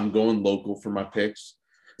I'm going local for my picks.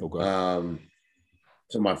 okay.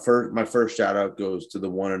 So my first shout out goes to the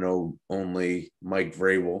one and only Mike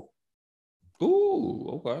Vrabel.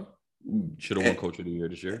 Ooh, okay. Should have won Coach of the Year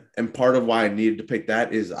this year. And part of why I needed to pick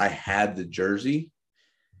that is I had the jersey.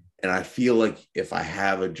 And I feel like if I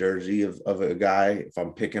have a jersey of a guy, if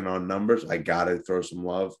I'm picking on numbers, I got to throw some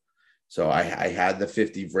love. So I had the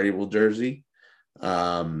 50 Vrabel jersey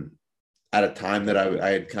at a time that I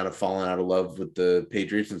had kind of fallen out of love with the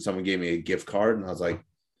Patriots, and someone gave me a gift card, and I was like,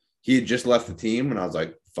 he had just left the team, and I was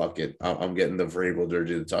like, fuck it. I'm getting the Vrabel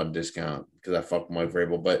jersey that's on discount because I fuck with my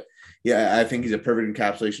Vrabel. But yeah, I think he's a perfect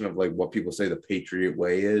encapsulation of like what people say the Patriot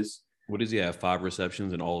way is. What does he have? 5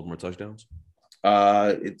 receptions and all of them are touchdowns?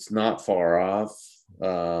 It's not far off.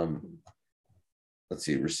 Let's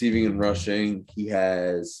see, receiving and rushing. He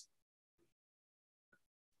has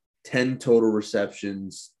 10 total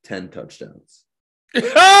receptions, 10 touchdowns.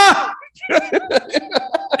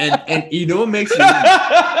 and you know what makes it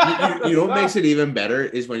you know what makes it even better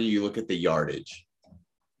is when you look at the yardage.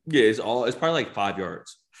 Yeah, it's probably like 5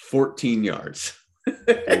 yards. 14 yards.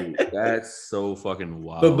 Dude, that's so fucking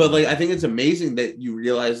wild. But like I think it's amazing that you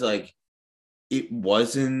realize like it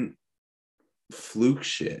wasn't fluke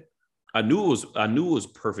shit. I knew it was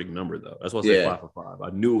perfect number though. That's why I said 5 for 5. I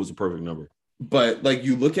knew it was a perfect number. But like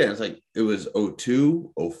you look at it, it's like it was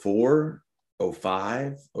 02, 04,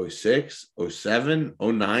 05, 06, 07,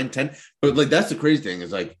 09, 10. But like that's the crazy thing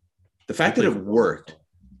is like the fact that it worked.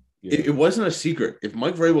 Yeah. It wasn't a secret. If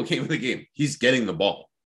Mike Vrabel came in the game, he's getting the ball.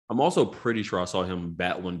 I'm also pretty sure I saw him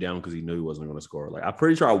bat one down because he knew he wasn't going to score. Like I'm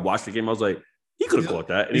pretty sure I watched the game. I was like, he could have caught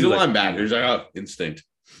that. And he's a like, linebacker. He's like, oh, instinct.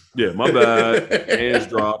 Yeah, my bad. Hands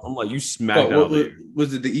dropped. I'm like, you smacked out there.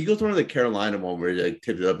 Was it the Eagles one or the Carolina one where he like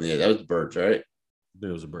tipped it up in the air? That was the Birds, right? I think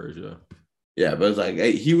it was the Birds, yeah. Yeah, but it was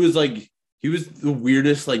like he was the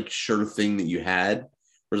weirdest like sure thing that you had.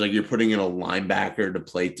 Where it's like you're putting in a linebacker to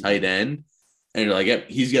play tight end, and you're like, yep,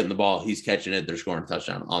 he's getting the ball, he's catching it, they're scoring a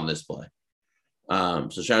touchdown on this play.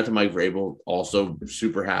 So shout out to Mike Vrabel. Also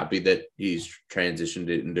super happy that he's transitioned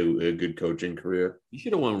it into a good coaching career. He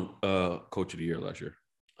should have won Coach of the Year last year.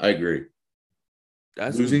 I agree.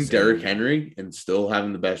 That's losing insane. Derrick Henry and still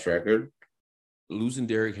having the best record. Losing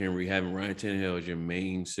Derrick Henry, having Ryan Tannehill as your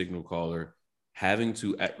main signal caller, having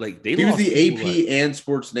to like he was the AP and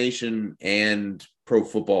Sports Nation and Pro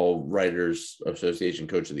Football Writers Association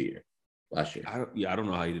Coach of the Year last year. I don't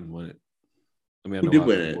know how he didn't win it. I mean, who did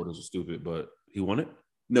win it? Voters are stupid, but he won it.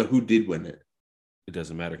 No, who did win it? It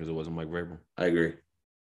doesn't matter because it wasn't Mike Vrabel. I agree.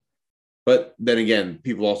 But then again,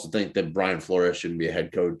 people also think that Brian Flores shouldn't be a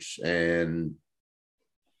head coach, and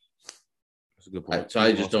that's a good point. So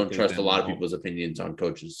I just don't trust a lot of people's opinions on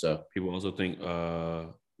coaches. So people also think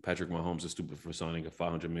Patrick Mahomes is stupid for signing a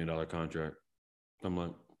 $500 million contract. I'm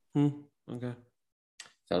like, okay.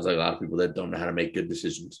 Sounds like a lot of people that don't know how to make good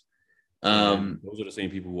decisions. Those are the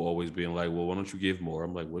same people who are always being like, well, why don't you give more?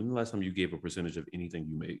 I'm like, when the last time you gave a percentage of anything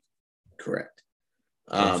you make? Correct.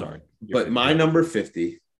 I'm sorry. But my number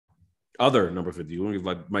 50. Other number 50. You want to give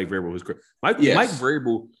like Mike Vrabel his credit. Mike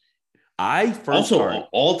Vrabel, I first also started.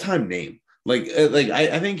 All-time name.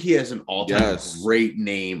 I think he has an all-time great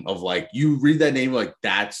name of like, you read that name, like,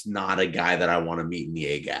 that's not a guy that I want to meet in the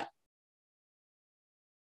A-gap.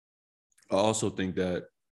 I also think that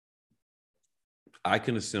I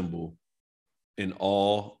can assemble an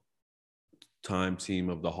all-time team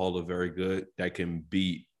of the Hall of Very Good that can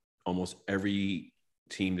beat almost every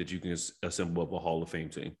team that you can assemble up a Hall of Fame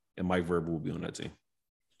team. And Mike Vrabel will be on that team.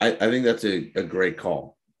 I think that's a great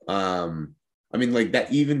call. I mean, like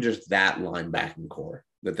that, even just that linebacking core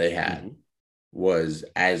that they had was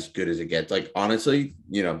as good as it gets. Like, honestly,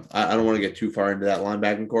 you know, I don't want to get too far into that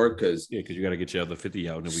linebacking core because you got to get your other 50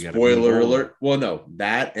 out. And we got spoiler alert. Well, no,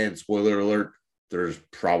 that and spoiler alert. There's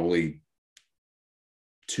probably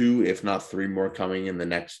 2, if not 3 more coming in the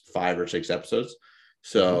next 5 or 6 episodes.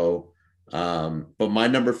 So, but my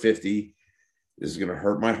number 50 is going to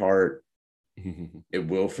hurt my heart. It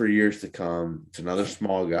will for years to come. It's another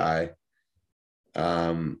small guy.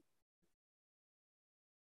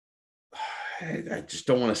 I just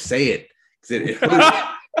don't want to say it because it hurts.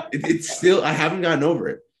 It's still, I haven't gotten over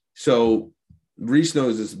it. So Reese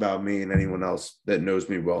knows this about me, and anyone else that knows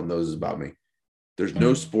me well knows this about me. There's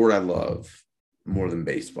no sport I love more than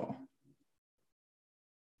baseball.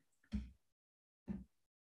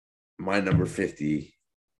 My number 50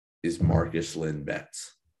 is Marcus Lynn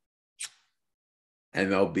Betts.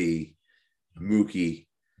 MLB, Mookie,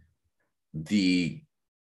 the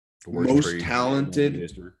most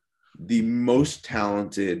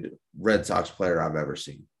talented Red Sox player I've ever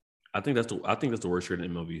seen. I think that's the worst trade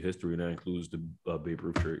in MLB history, and that includes the Babe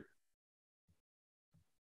Ruth trade.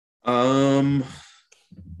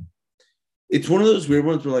 It's one of those weird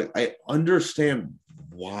ones where, like, I understand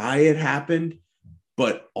why it happened,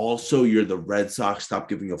 but also you're the Red Sox. Stop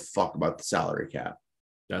giving a fuck about the salary cap.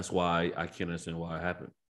 That's why I can't understand why it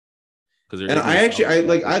happened. And I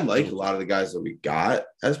like a lot of the guys that we got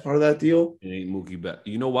as part of that deal. It ain't Mookie Betts.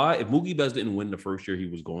 You know why? If Mookie Betts didn't win the first year he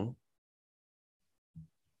was gone.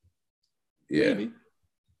 Yeah.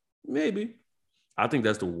 Maybe. I think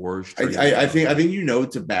that's the worst trade. I think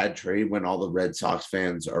it's a bad trade when all the Red Sox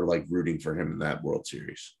fans are like rooting for him in that World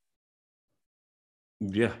Series.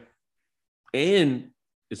 Yeah. And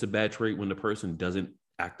it's a bad trade when the person doesn't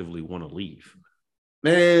actively want to leave.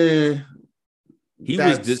 I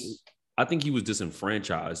think he was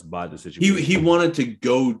disenfranchised by the situation. He wanted to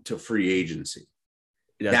go to free agency.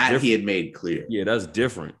 He had made clear. Yeah, that's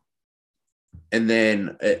different. And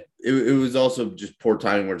then it was also just poor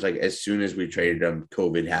timing where it's like as soon as we traded him,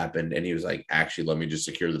 COVID happened, and he was like, actually, let me just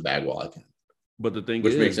secure the bag while I can. But the thing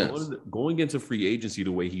is, going into free agency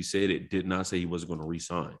the way he said it did not say he wasn't going to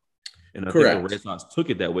re-sign. And I think the Red Sox took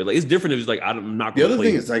it that way. Like, it's different if it's like, I'm not going to play. The other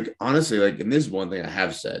thing is, like, honestly, like, and this is one thing I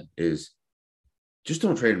have said is just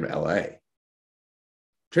don't trade him to LA.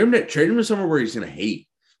 Trade him to somewhere where he's going to hate.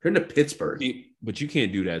 Trade him to Pittsburgh. But you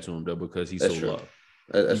can't do that to him, though, because he's so loved.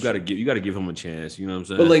 You got to give him a chance. You know what I'm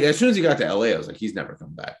saying? But like as soon as he got to LA, I was like, he's never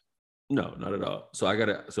come back. No, not at all.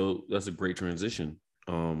 So that's a great transition.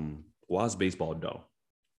 Why's baseball dull?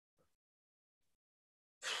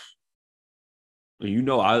 You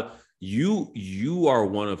know, you are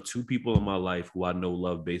one of two people in my life who I know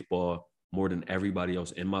love baseball more than everybody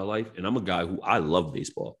else in my life, and I'm a guy who I love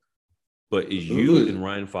baseball. But is you and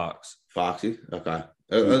Ryan Fox? Foxy, okay.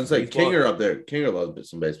 I was like, Kinger up there. Kinger loves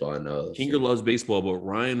some baseball. I know. Kinger loves baseball, but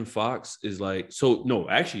Ryan Fox is like, so no,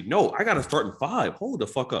 actually, no, I got to start in 5. Hold the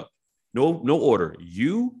fuck up. No order.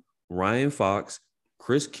 You, Ryan Fox,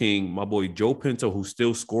 Chris King, my boy Joe Pinto, who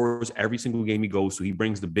still scores every single game he goes to. He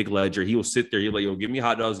brings the big ledger. He will sit there. He'll like, yo, give me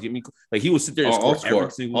hot dogs. Give me, like, he will sit there and score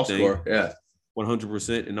every single thing. Score. Yeah.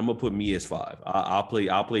 100%. And I'm going to put me as 5. I'll play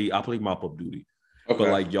mop up duty. Okay.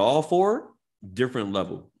 But like y'all 4, different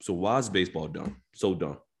level. So why is baseball done? So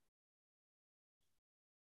done.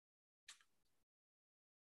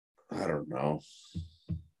 I don't know.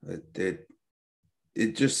 It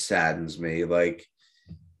just saddens me. Like,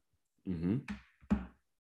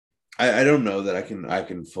 I don't know that I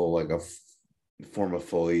can form a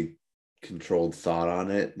fully controlled thought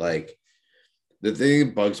on it. Like, the thing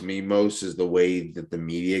that bugs me most is the way that the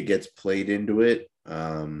media gets played into it.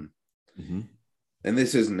 And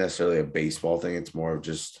this isn't necessarily a baseball thing. It's more of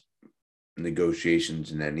just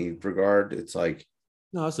negotiations in any regard. It's like,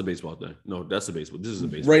 no, that's a baseball thing. No, that's a baseball. This is a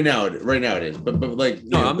baseball. Right now it is. But like,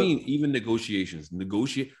 no, I mean, even negotiations.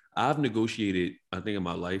 I've negotiated, I think in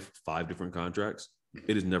my life, 5 different contracts.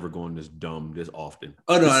 It is never going this dumb this often.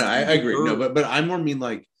 Oh no, I agree. No, but I more mean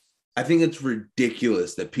like, I think it's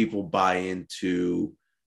ridiculous that people buy into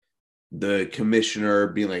the commissioner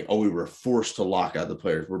being like, oh, we were forced to lock out the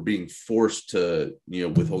players. We're being forced to,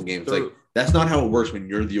 withhold games. Like, that's not how it works when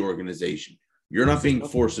you're the organization. You're not being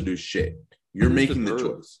forced to do shit. You're making the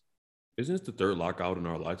choice. Isn't this the 3rd lockout in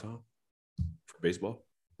our lifetime for baseball?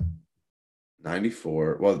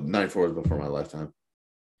 94. Well, 94 was before my lifetime.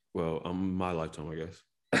 Well, my lifetime, I guess.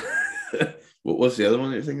 What's the other one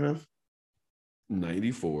that you're thinking of?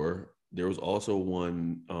 94. There was also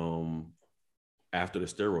one after the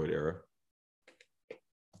steroid era.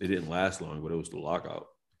 It didn't last long, but it was the lockout.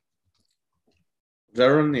 Was that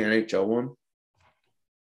around the NHL one?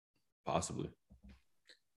 Possibly.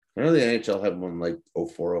 I know the NHL had one like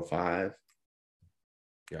 04, 05.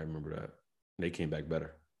 Yeah, I remember that. They came back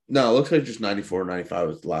better. No, it looks like just 94, 95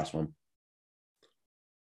 was the last one.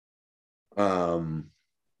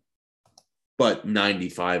 But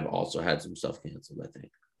 95 also had some stuff canceled, I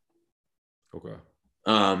think. Okay.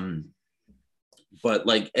 But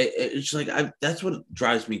like it's like that's what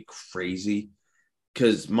drives me crazy,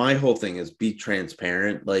 because my whole thing is be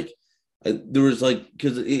transparent. Like there was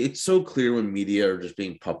because it's so clear when media are just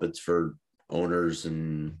being puppets for owners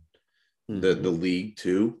and the league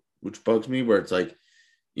too, which bugs me. Where it's like,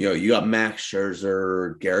 you got Max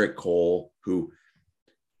Scherzer, Garrett Cole, who,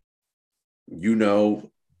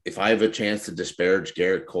 if I have a chance to disparage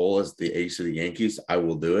Garrett Cole as the ace of the Yankees, I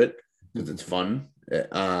will do it because it's fun.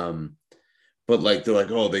 But like they're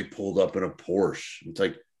like, oh, they pulled up in a Porsche. It's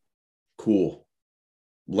like, cool.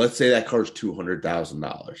 Let's say that car's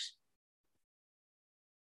 $200,000.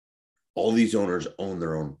 All these owners own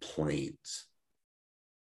their own planes.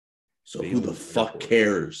 So who the fuck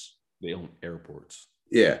cares? They own airports.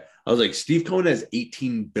 Yeah. I was like, Steve Cohen has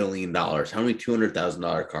 $18 billion. How many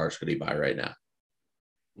 $200,000 cars could he buy right now?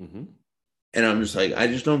 Mm-hmm. And I'm just like, I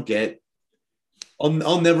just don't get.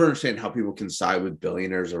 I'll never understand how people can side with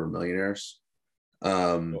billionaires over millionaires.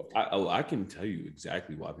 I can tell you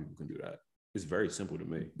exactly why people can do that. It's very simple to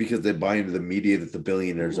me. Because they buy into the media that the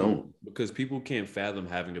billionaires own. Because people can't fathom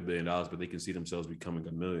having $1 billion, but they can see themselves becoming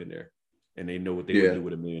a millionaire. And they know what they would do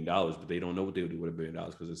with $1 million, but they don't know what they would do with $1 billion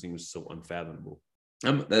because it seems so unfathomable.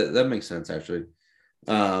 That makes sense, actually.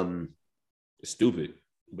 It's stupid,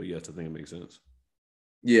 but yes, I think it makes sense.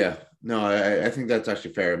 Yeah. No, I think that's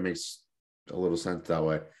actually fair. It makes a little sense that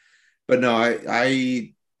way. But no,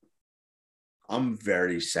 I'm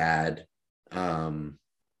very sad.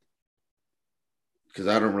 Because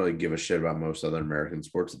I don't really give a shit about most other American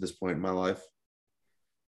sports at this point in my life.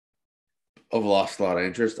 I've lost a lot of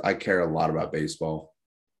interest. I care a lot about baseball.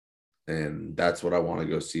 And that's what I want to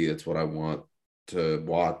go see. That's what I want to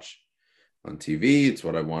watch on TV. It's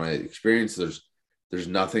what I want to experience. There's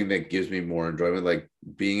nothing that gives me more enjoyment. Like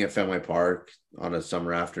being at Fenway Park on a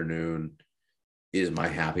summer afternoon is my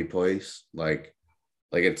happy place. Like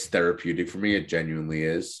it's therapeutic for me. It genuinely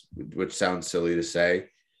is, which sounds silly to say,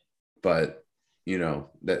 but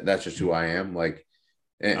that's just who I am. Like,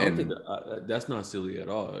 and I don't think that's not silly at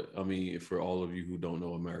all. I mean, for all of you who don't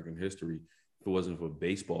know American history, if it wasn't for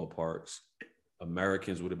baseball parks,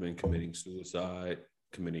 Americans would have been committing suicide,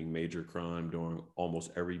 committing major crime during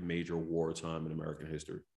almost every major wartime in American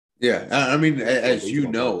history. Yeah. I mean, as you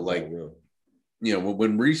know, like,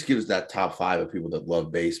 when Reese gives that top 5 of people that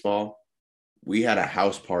love baseball, we had a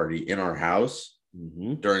house party in our house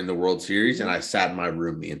during the World Series, and I sat in my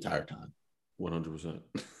room the entire time. 100%.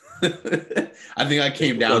 I think I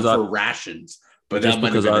came down for rations, but just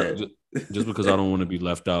because I don't want to be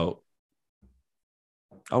left out,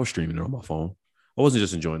 I was streaming it on my phone. I wasn't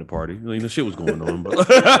just enjoying the party. The shit was going on, but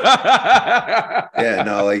yeah,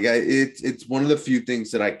 no, like it's one of the few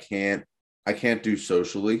things that I can't do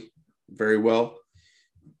socially very well.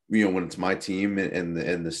 When it's my team and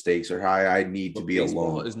the stakes are high, I need to be alone.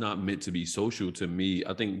 Baseball is not meant to be social to me.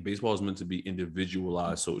 I think baseball is meant to be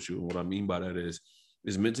individualized social. And what I mean by that is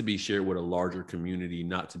meant to be shared with a larger community,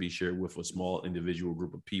 not to be shared with a small individual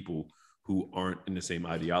group of people who aren't in the same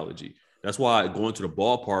ideology. That's why going to the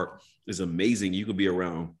ballpark is amazing. You can be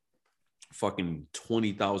around fucking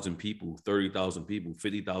 20,000 people, 30,000 people,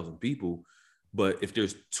 50,000 people. But if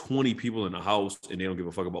there's 20 people in the house and they don't give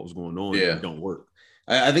a fuck about what's going on, it don't work.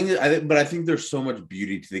 I think there's so much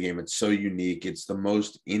beauty to the game. It's so unique. It's the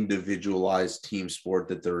most individualized team sport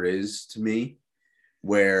that there is to me,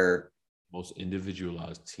 where most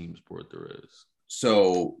individualized team sport there is.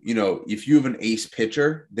 So, if you have an ace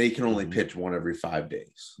pitcher, they can only pitch one every 5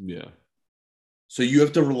 days. Yeah. So you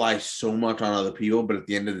have to rely so much on other people. But at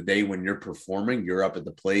the end of the day, when you're performing, you're up at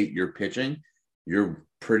the plate, you're pitching, you're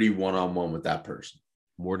pretty one-on-one with that person.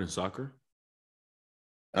 More than soccer?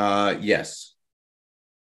 Yes.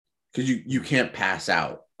 Because you can't pass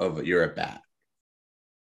out of your at bat.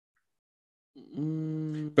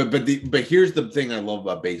 But here's the thing I love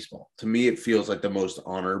about baseball. To me, it feels like the most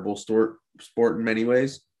honorable sport in many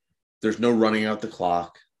ways. There's no running out the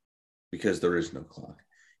clock because there is no clock.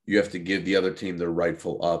 You have to give the other team their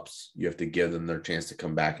rightful ups. You have to give them their chance to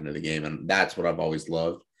come back into the game. And that's what I've always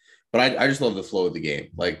loved. But I just love the flow of the game.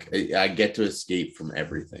 Like I get to escape from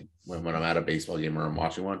everything when I'm at a baseball game or I'm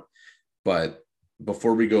watching one. But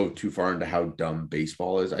before we go too far into how dumb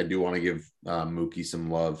baseball is, I do want to give Mookie some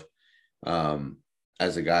love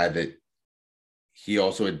as a guy that he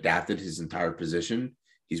also adapted his entire position.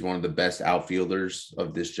 He's one of the best outfielders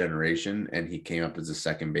of this generation, and he came up as a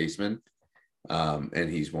second baseman. And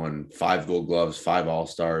he's won 5 Gold Gloves, 5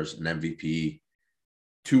 All-Stars, an MVP,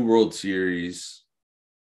 2 World Series,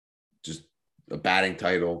 just a batting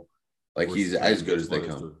title. Like he's as good as they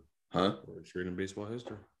come. Huh? Straight in baseball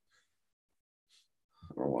history.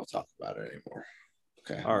 I don't want to talk about it anymore.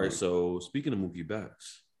 Okay. All right. So speaking of Mookie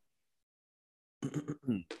Betts,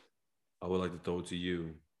 I would like to throw it to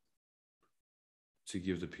you to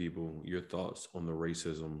give the people your thoughts on the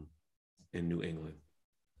racism in New England.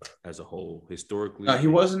 as a whole. Historically, No, he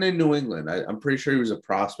wasn't in New England. I'm pretty sure he was a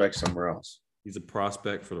prospect somewhere else. He's a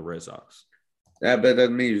prospect for the Red Sox. Yeah, but that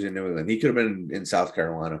doesn't mean he was in New England. He could have been in South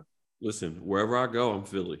Carolina. Listen, wherever I go, I'm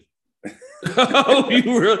Philly.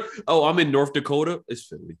 I'm in North Dakota. It's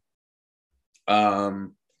Philly.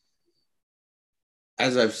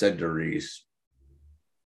 As I've said to Reese,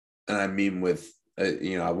 and I mean with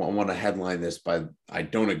I want to headline this by I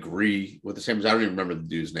don't agree with the same. I don't even remember the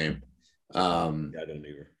dude's name. Yeah, I don't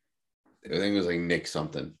either. I think it was like Nick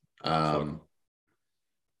something.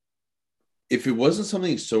 If it wasn't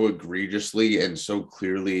something so egregiously and so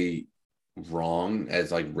clearly wrong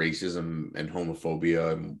as like racism and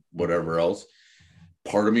homophobia and whatever else,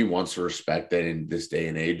 part of me wants to respect that in this day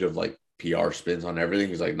and age of like PR spins on everything.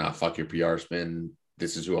 He's like, nah, fuck your PR spin.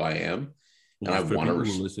 This is who I am. And I want to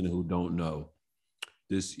listen who don't know.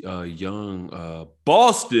 This young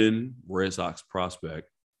Boston Red Sox prospect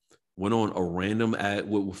went on a random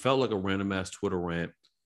what felt like a random ass Twitter rant,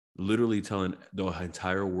 literally telling the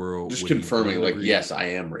entire world, just confirming, like, yes, I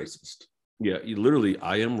am racist. Yeah, literally,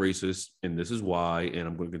 I am racist, and this is why, and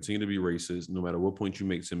I'm going to continue to be racist no matter what point you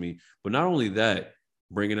make to me. But not only that,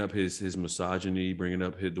 bringing up his misogyny, bringing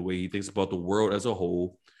up the way he thinks about the world as a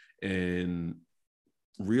whole, and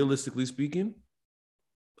realistically speaking,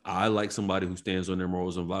 I like somebody who stands on their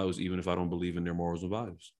morals and values, even if I don't believe in their morals and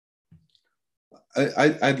values.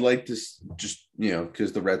 I'd like to just,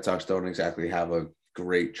 because the Red Sox don't exactly have a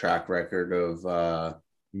great track record of.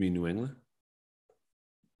 You mean New England?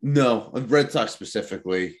 No, Red Sox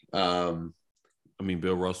specifically. I mean,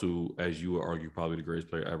 Bill Russell, as you would argue, probably the greatest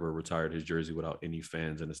player ever, retired his jersey without any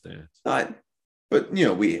fans in the stands. But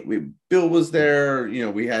we Bill was there.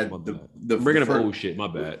 We had the bringing up old shit. My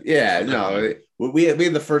bad. Yeah, no, we had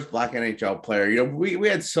the first Black NHL player. We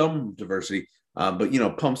had some diversity. But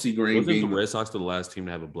Pumpsy Green. Wasn't the Red Sox the last team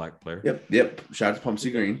to have a black player? Yep. Shout out to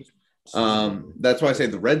Pumpsy Green. That's why I say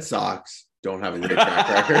the Red Sox don't have a great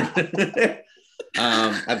track record.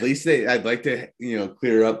 At least I'd like to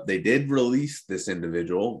clear up. They did release this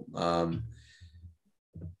individual.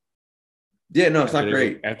 Yeah, no, it's not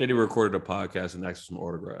great. After they recorded a podcast and asked for some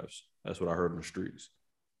autographs. That's what I heard in the streets.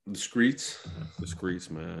 The streets? The streets,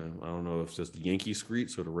 man. I don't know if it's just the Yankee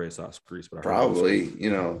streets or the Red Sox streets, but probably,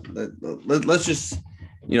 let's just,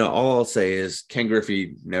 all I'll say is Ken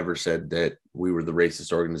Griffey never said that we were the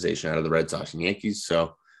racist organization out of the Red Sox and Yankees.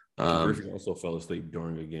 So Griffey also fell asleep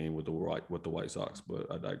during a game with the White Sox, but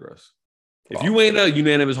I digress. If you ain't a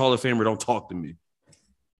unanimous Hall of Famer, don't talk to me.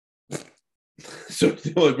 So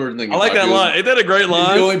the only person that I like that line. Ain't that a great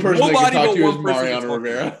line? The only person that can talk to you is Mariano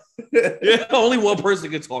Rivera. Yeah, only one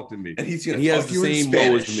person can talk to me. And he has the same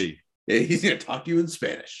mo as me. Yeah, he's going to talk to you in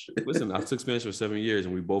Spanish. Listen, I took Spanish for 7 years,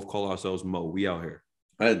 and we both call ourselves Mo. We out here.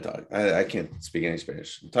 I can't speak any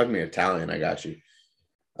Spanish. Talk to me Italian. I got you.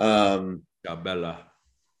 Bella.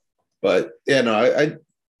 But yeah, no,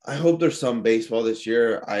 I hope there's some baseball this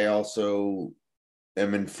year. I also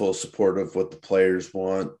am in full support of what the players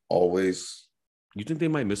want always. You think they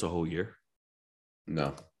might miss a whole year?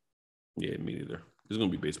 No. Yeah, me neither. There's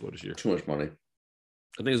going to be baseball this year. Too much money.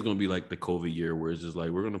 I think it's going to be like the COVID year where it's just like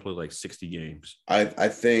we're going to play like 60 games. I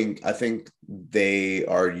think they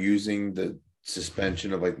are using the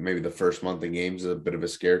suspension of like maybe the first month of games as a bit of a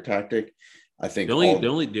scare tactic. I think they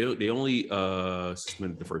only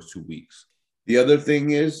suspended the first 2 weeks. The other thing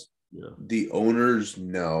is the owners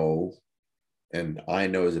know, and I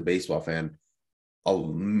know as a baseball fan, a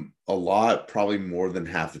lot, probably more than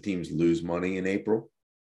half the teams lose money in April.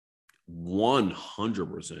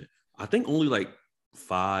 100%. I think only like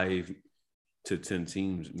 5 to 10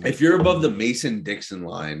 teams. If you're above the Mason-Dixon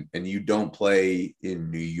line and you don't play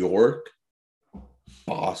in New York,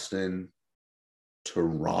 Boston,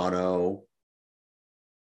 Toronto,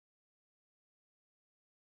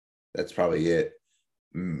 that's probably it.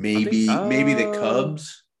 Maybe the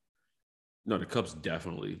Cubs. No, the Cubs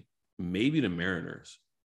definitely. Maybe the Mariners,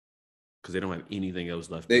 because they don't have anything else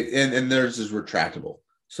left. And theirs is retractable,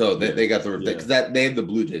 so they got because they have the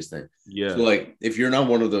Blue Jays thing. Yeah. So like, if you're not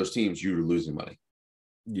one of those teams, you're losing money.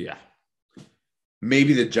 Yeah.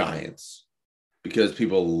 Maybe the Giants, because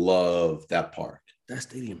people love that park. That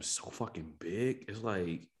stadium's so fucking big. It's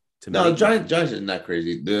like Giants isn't that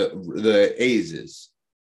crazy. The A's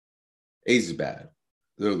is bad.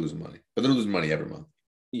 They're losing money, but they're losing money every month.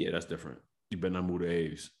 Yeah, that's different. You better not move the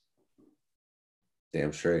A's.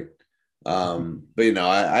 Damn straight. But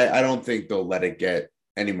I don't think they'll let it get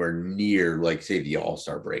anywhere near, like, say, the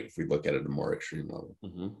All-Star break if we look at it at a more extreme level.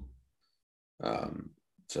 Mm-hmm.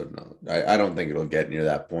 So no, I don't think it'll get near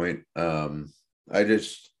that point. I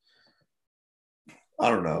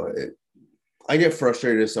don't know. I get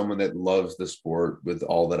frustrated as someone that loves the sport with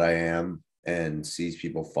all that I am and sees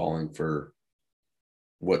people falling for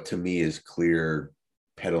what to me is clear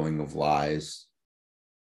peddling of lies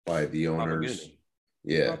by the owners. Propaganda.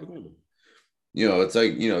 Yeah. Propaganda. It's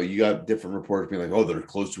like, you got different reports being like, oh, they're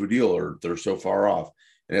close to a deal or they're so far off.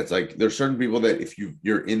 And it's like, there's certain people that if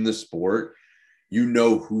you're in the sport, you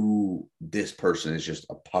know who this person is just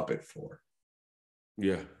a puppet for.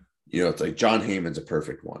 Yeah. It's like John Heyman's a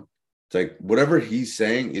perfect one. It's like whatever he's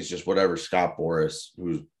saying is just whatever Scott Boras,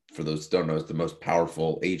 who's, for those who don't know, is the most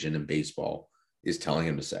powerful agent in baseball, is telling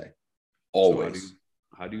him to say. Always. So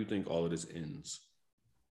how do you think all of this ends?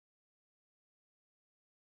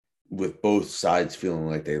 With both sides feeling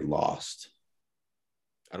like they lost.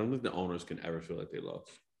 I don't think the owners can ever feel like they lost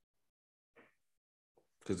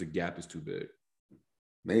because the gap is too big.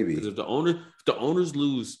 Maybe because if the owners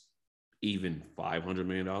lose even $500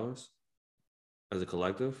 million as a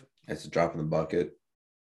collective, that's a drop in the bucket.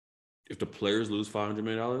 If the players lose $500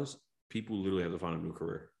 million, people literally have to find a new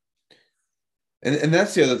career. And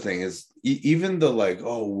that's the other thing is even the like,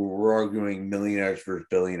 oh, we're arguing millionaires versus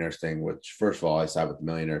billionaires thing, which first of all, I side with the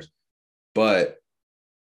millionaires, but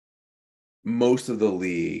most of the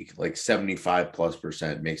league, like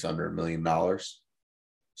 75+% makes under $1 million.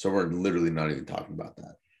 So we're literally not even talking about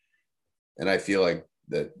that. And I feel like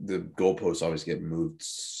that the goalposts always get moved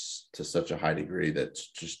to such a high degree that's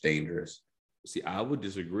just dangerous. See, I would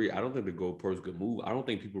disagree. I don't think the goalposts could move. I don't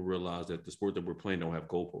think people realize that the sport that we're playing don't have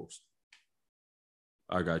goalposts.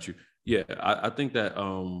 I got you. Yeah, I think that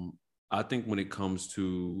I think when it comes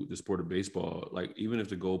to the sport of baseball, like even if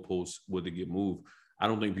the goalposts were to get moved, I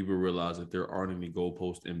don't think people realize that there aren't any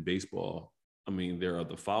goalposts in baseball. I mean, there are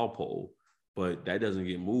the foul pole, but that doesn't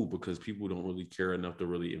get moved because people don't really care enough to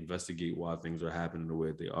really investigate why things are happening the way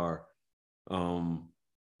that they are.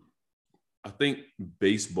 I think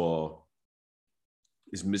baseball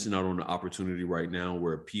is missing out on the opportunity right now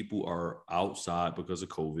where people are outside because of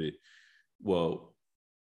COVID. Well,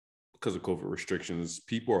 because of COVID restrictions,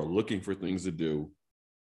 people are looking for things to do.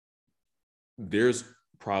 There's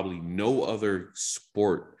probably no other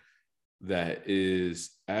sport that is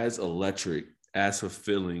as electric, as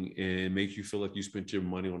fulfilling, and makes you feel like you spent your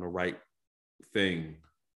money on the right thing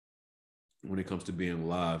when it comes to being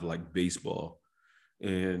live, like baseball.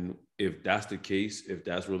 And if that's the case, if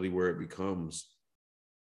that's really where it becomes,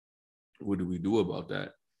 what do we do about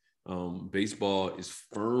that? Baseball is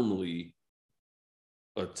firmly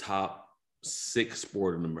a top 6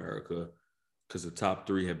 sport in America because the top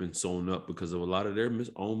 3 have been sewn up because of a lot of their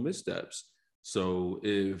own missteps. So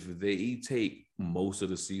if they take most of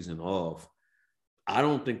the season off, I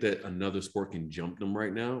don't think that another sport can jump them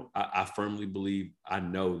right now. I firmly believe, I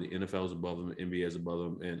know the NFL is above them, the NBA is above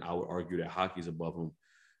them, and I would argue that hockey is above them.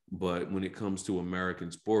 But when it comes to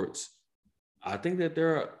American sports, I think that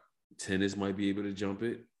tennis might be able to jump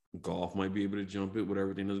it. Golf might be able to jump it with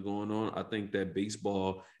everything that's going on. I think that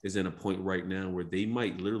baseball is in a point right now where they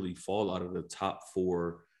might literally fall out of the top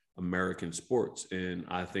 4 American sports. And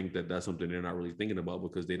I think that that's something they're not really thinking about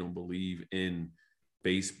because they don't believe in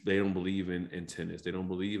they don't believe in tennis. They don't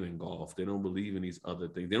believe in golf. They don't believe in these other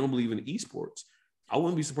things. They don't believe in esports. I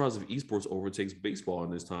wouldn't be surprised if esports overtakes baseball in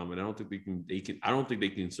this time. And I don't think I don't think they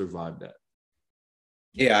can survive that.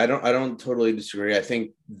 Yeah, I don't totally disagree. I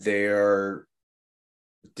think they're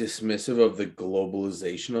dismissive of the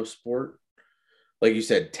globalization of sport. Like you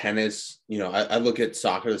said, tennis, I look at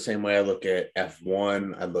soccer the same way I look at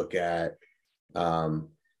F1. I look at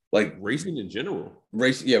like racing in general.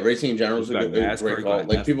 Racing in general is a great call.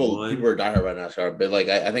 Like people are diehard about NASCAR, but like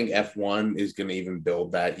I think F1 is going to even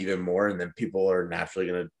build that even more, and then people are naturally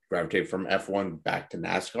going to gravitate from F1 back to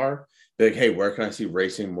NASCAR. Be like, hey, where can I see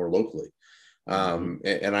racing more locally?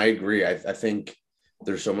 And I agree. I think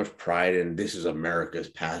there's so much pride in this is America's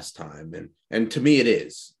pastime, and to me it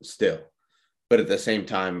is still, but at the same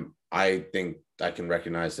time, I think I can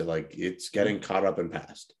recognize that like it's getting caught up and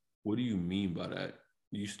past. What do you mean by that?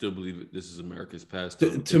 You still believe that this is America's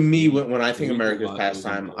pastime? To me, when I think America's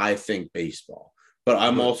pastime, I think baseball. But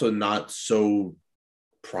I'm also not so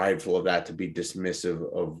prideful of that to be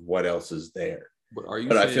dismissive of what else is there. But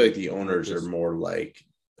I feel like the owners are more like,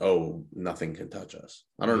 oh, nothing can touch us.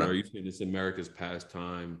 I don't know. Are you saying it's America's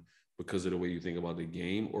pastime because of the way you think about the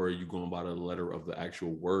game, or are you going by the letter of the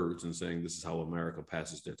actual words and saying this is how America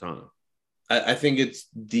passes their time? I think it's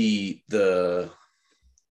the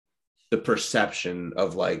perception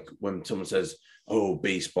of like when someone says, oh,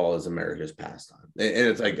 baseball is America's pastime. And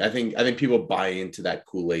it's like, I think people buy into that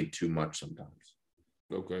Kool-Aid too much sometimes.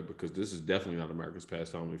 Okay, because this is definitely not America's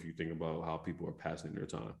pastime if you think about how people are passing their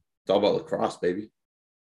time. It's all about lacrosse, baby.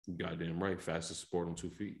 Goddamn right. Fastest sport on 2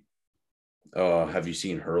 feet. Have you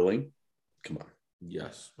seen hurling? Come on,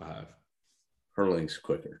 Yes, I have. hurling's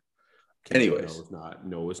quicker. Anyways, No, it's not.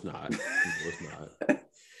 No, it's not. No, it's not.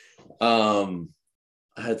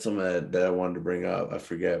 I had some that I wanted to bring up. I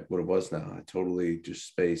forget what it was now. I totally just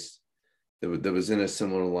spaced. That was in a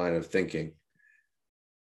similar line of thinking.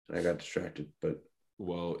 And I got distracted, but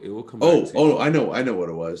Well, it will come back. I know what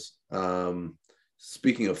it was.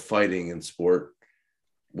 Speaking of fighting and sport,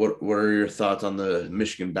 what are your thoughts on the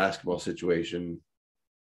Michigan basketball situation?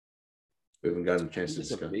 We haven't gotten a chance to It's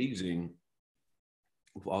discuss. amazing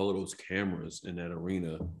with all of those cameras in that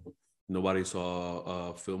arena. Nobody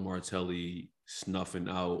saw Phil Martelli snuffing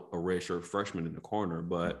out a redshirt freshman in the corner,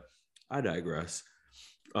 but I digress.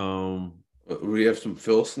 We have some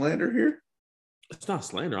Phil slander here. It's not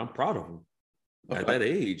slander. I'm proud of him. Okay. At that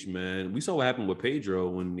age, man, we saw what happened with Pedro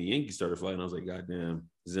when the Yankees started fighting. I was like, God damn,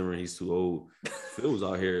 Zimmer, he's too old. Phil was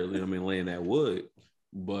out here, laying that wood.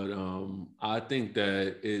 But I think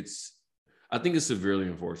it's severely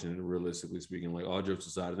unfortunate, realistically speaking. Like, all jokes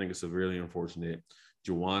aside, I think it's severely unfortunate.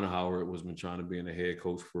 Juwan Howard was been trying to be in a head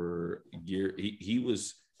coach for a year. He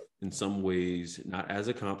was in some ways not as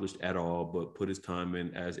accomplished at all, but put his time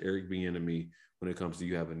in as Eric Bieniemy. When it comes to,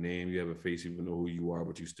 you have a name, you have a face, you even know who you are,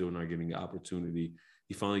 but you're still not getting the opportunity.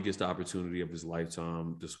 He finally gets the opportunity of his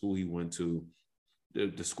lifetime. The school he went to,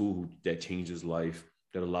 the school that changed his life,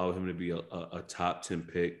 that allowed him to be a top 10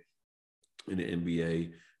 pick in the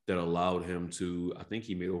NBA, that allowed him to, I think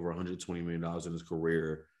he made over $120 million in his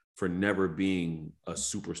career for never being a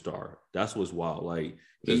superstar. That's what's wild. Like,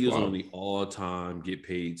 he is on the all-time get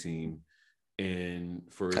paid team. And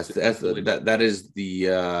for that is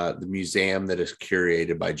the museum that is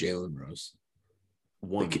curated by Jalen Rose.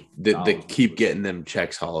 They keep getting them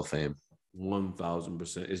checks Hall of Fame.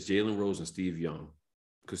 1,000%. It's Jalen Rose and Steve Young,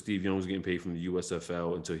 because Steve Young was getting paid from the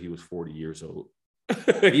USFL until he was 40 years old.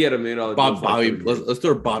 He had $1 million. Bobby, let's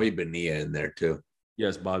throw Bobby Bonilla in there too.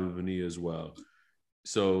 Yes, Bobby Bonilla as well.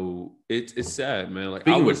 So it's sad, man. Like,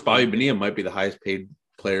 speaking of which, Bobby Bonilla might be the highest paid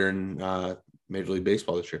player in Major League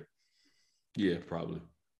Baseball this year. Yeah, probably.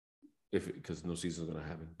 Because no season's gonna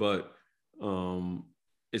happen. But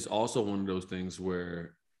it's also one of those things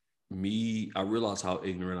where I realized how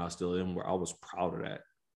ignorant I still am, where I was proud of that.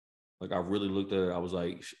 Like, I really looked at it. I was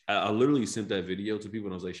like, I literally sent that video to people,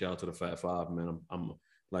 and I was like, shout out to the Fat Five, man. I'm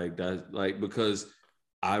like that, like, because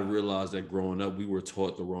I realized that growing up, we were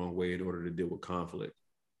taught the wrong way in order to deal with conflict.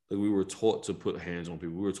 Like, we were taught to put hands on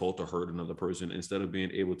people. We were taught to hurt another person. Instead of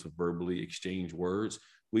being able to verbally exchange words,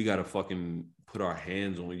 we got to fucking put our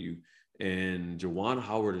hands on you. And Juwan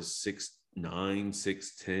Howard is 6'9",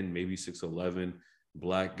 6'10", maybe 6'11",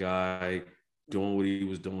 black guy doing what he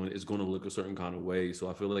was doing. Is going to look a certain kind of way. So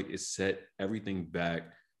I feel like it set everything back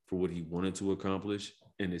for what he wanted to accomplish.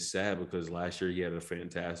 And it's sad because last year he had a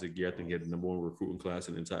fantastic year. I think he had the #1 recruiting class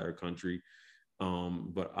in the entire country.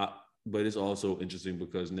 But it's also interesting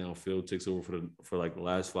because now Phil takes over for like the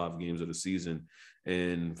last 5 games of the season.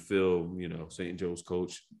 And Phil, St. Joe's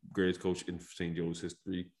coach, greatest coach in St. Joe's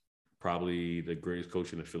history, probably the greatest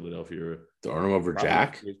coach in the Philadelphia. Throwing him over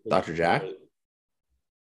Jack? Dr. Jack?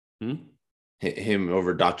 Him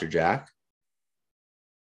over Dr. Jack?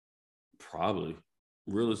 Probably.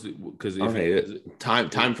 Realistic, because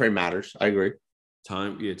time frame matters. I agree.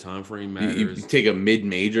 Time frame matters. You take a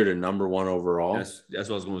mid-major to #1 overall. That's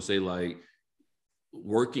what I was going to say. Like,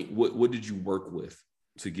 working, what did you work with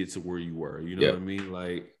to get to where you were? You know what I mean?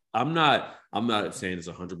 Like, I'm not saying it's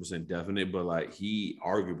 100% definite, but like, he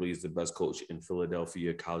arguably is the best coach in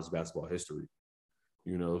Philadelphia college basketball history.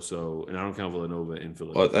 So, and I don't count Villanova in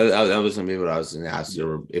Philadelphia. Well, that was going to be what I was going to ask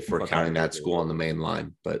you, if we're counting that school on the main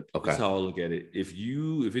line. But okay, that's how I look at it.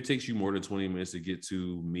 If it takes you more than 20 minutes to get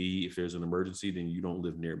to me, if there's an emergency, then you don't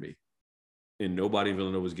live near me. And nobody in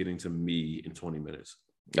Villanova is getting to me in 20 minutes.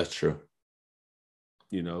 That's true.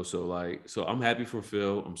 So I'm happy for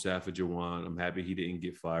Phil. I'm sad for Juwan. I'm happy he didn't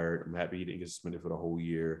get fired. I'm happy he didn't get suspended for the whole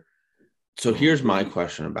year. So here's my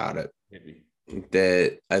question about it.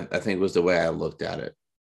 That I think was the way I looked at it.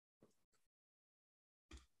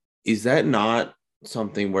 Is that not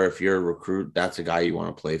something where if you're a recruit, that's a guy you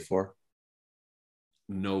want to play for?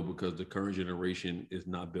 No, because the current generation is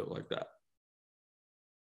not built like that.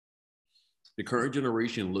 The current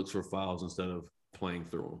generation looks for fouls instead of playing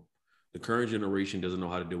through them. The current generation doesn't know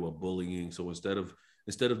how to deal with bullying. So instead of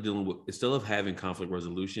having conflict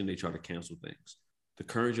resolution, they try to cancel things. The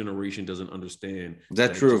current generation doesn't understand. Is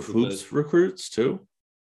that true of hoops recruits too?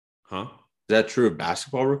 Huh? Is that true of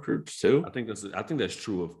basketball recruits too? I think that's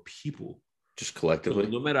true of people. Just collectively.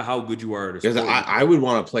 No matter how good you are at a because sport, I would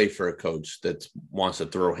want to play for a coach that wants to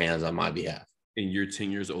throw hands on my behalf. And you're 10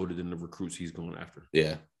 years older than the recruits he's going after.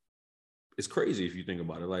 Yeah. It's crazy if you think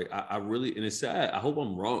about it. Like I really, and it's sad. I hope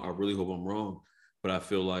I'm wrong. I really hope I'm wrong. But I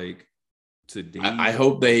feel like today, I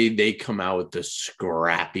hope they come out with the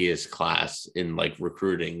scrappiest class in like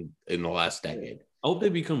recruiting in the last decade. I hope they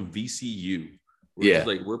become VCU. Yeah,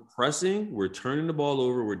 like we're pressing, we're turning the ball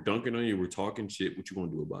over, we're dunking on you, we're talking shit. What you gonna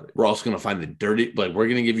do about it? we're also gonna find the dirty. Like we're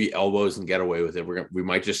gonna give you elbows and get away with it. We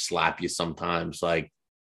might just slap you sometimes. Like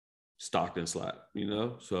Stockton slap, you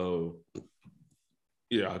know. So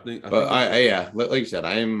yeah, I think. Yeah, like you said,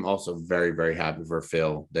 I am also very, very happy for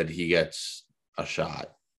Phil that he gets a shot,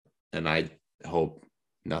 and I hope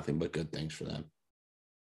nothing but good things for them.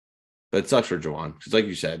 But it sucks for Juwan because, like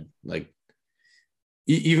you said, like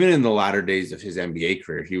even in the latter days of his NBA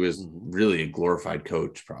career, he was really a glorified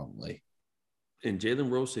coach, probably. And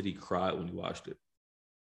Jalen Rose said he cried when he watched it.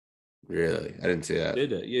 Really, I didn't see that. Did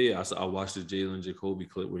that? Yeah. I watched the Jalen Jacoby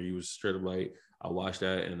clip where he was straight up like, I watched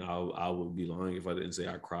that, and I would be lying if I didn't say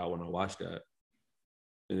I cried when I watched that.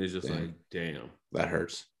 And it's just like, damn, that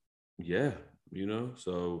hurts. Yeah, you know.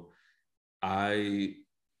 So it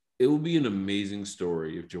would be an amazing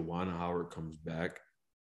story if Juwan Howard comes back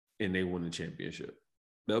and they win the championship.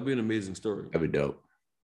 That would be an amazing story. That'd be dope.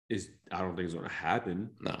 I don't think it's going to happen.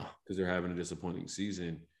 No, because they're having a disappointing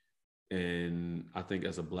season. And I think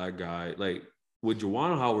as a black guy, like what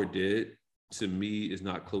Juwan Howard did to me is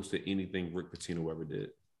not close to anything Rick Pitino ever did.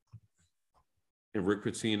 And Rick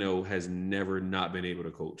Pitino has never not been able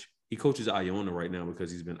to coach. He coaches Iona right now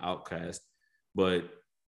because he's been outcast, but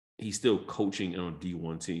he's still coaching on a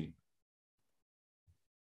D1 team.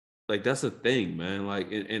 Like, that's a thing, man.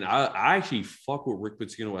 Like, and I actually fuck with Rick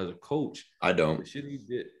Pitino as a coach. I don't. The shit he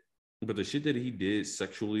did, but the shit that he did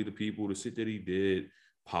sexually to people, the shit that he did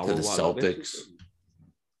power to the Celtics.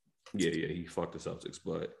 Yeah, he fucked the Celtics,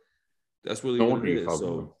 but that's really No what wonder it you is. fuck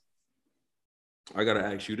So with him. I gotta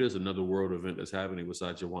ask you this: another world event that's happening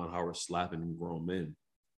besides Juwan Howard slapping grown men.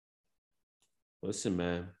 Listen,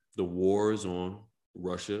 man, the war is on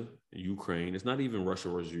Russia and Ukraine. It's not even Russia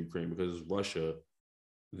versus Ukraine because it's Russia,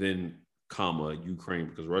 then comma Ukraine,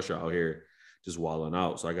 because Russia out here just wilding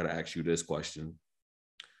out. So I gotta ask you this question: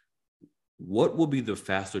 what will be the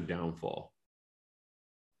faster downfall?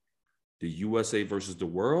 The USA versus the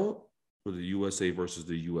world, or the USA versus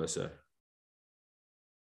the USA?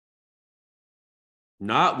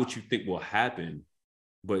 Not what you think will happen,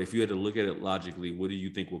 but if you had to look at it logically, what do you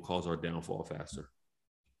think will cause our downfall faster?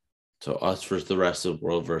 So us versus the rest of the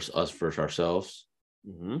world versus us versus ourselves.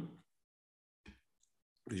 Because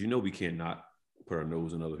you know we cannot put our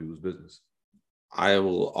nose in other people's business. I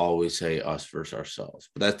will always say us versus ourselves,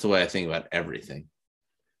 but that's the way I think about everything.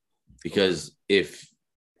 Because if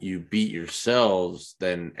you beat yourselves,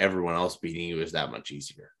 then everyone else beating you is that much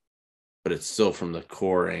easier. But it's still from the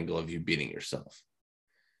core angle of you beating yourself.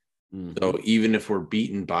 So even if we're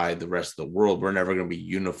beaten by the rest of the world, we're never going to be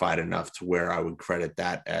unified enough to where I would credit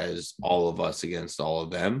that as all of us against all of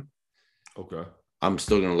them. Okay. I'm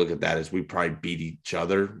still going to look at that as we probably beat each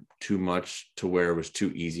other too much to where it was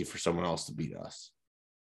too easy for someone else to beat us.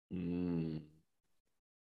 So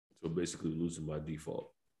basically losing by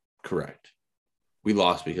default. Correct. We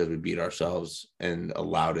lost because we beat ourselves and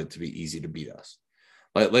allowed it to be easy to beat us.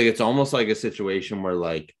 Like it's almost like a situation where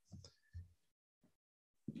like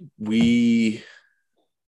we,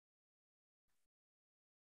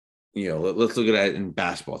 let's look at it in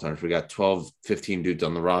basketball terms. We got 12, 15 dudes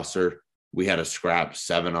on the roster. We had a scrap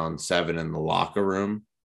 7-on-7 in the locker room.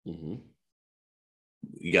 You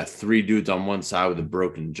got 3 dudes on one side with a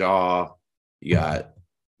broken jaw. You got a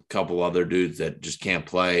couple other dudes that just can't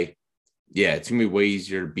play. Yeah, it's going to be way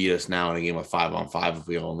easier to beat us now in a game of 5-on-5 if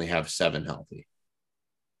we only have 7 healthy.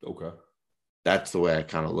 Okay. That's the way I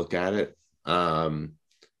kind of look at it.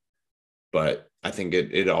 But I think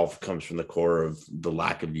it all comes from the core of the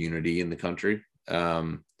lack of unity in the country. As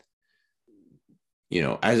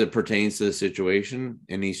it pertains to the situation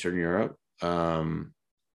in Eastern Europe, I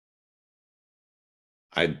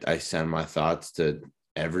send my thoughts to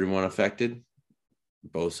everyone affected,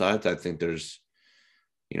 both sides. I think there's,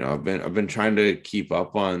 I've been trying to keep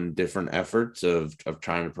up on different efforts of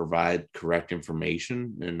trying to provide correct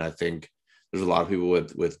information, and I think there's a lot of people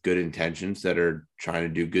with good intentions that are trying to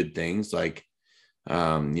do good things, like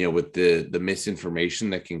with the misinformation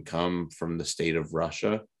that can come from the state of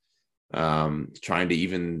Russia. Trying to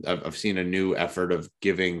even, I've seen a new effort of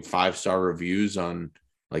giving 5-star reviews on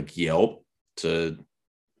like Yelp to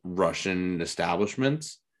Russian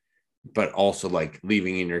establishments, but also like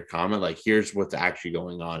leaving in your comment, like, here's what's actually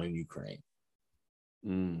going on in Ukraine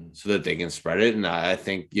so that they can spread it. And I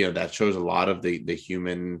think, that shows a lot of the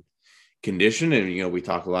human condition. And, we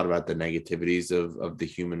talk a lot about the negativities of the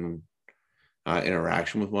human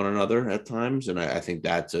interaction with one another at times, and I think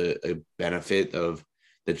that's a benefit of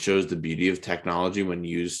that shows the beauty of technology when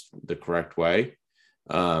used the correct way.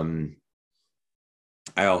 I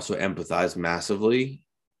also empathize massively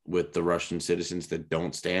with the Russian citizens that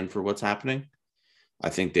don't stand for what's happening. I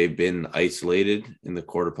think they've been isolated in the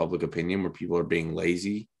court of public opinion where people are being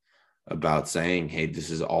lazy about saying, hey, this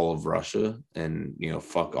is all of Russia and,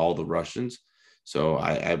 fuck all the Russians. So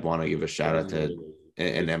I want to give a shout out to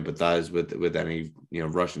and empathize with any,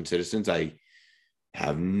 Russian citizens. I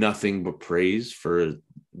have nothing but praise for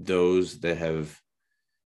those that have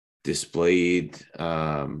displayed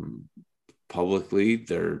publicly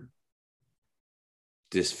their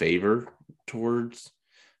disfavor towards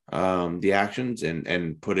the actions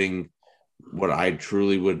and putting what I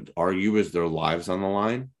truly would argue is their lives on the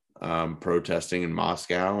line, protesting in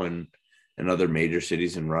Moscow and other major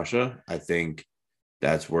cities in Russia. I think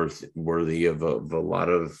that's worthy of a lot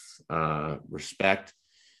of respect,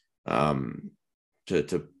 to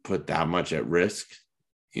put that much at risk,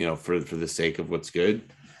 for the sake of what's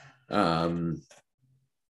good. It's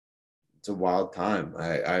a wild time.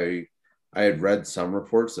 I had read some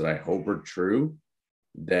reports that I hope are true,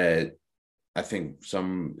 that I think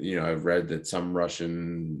I've read that some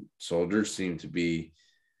Russian soldiers seem to be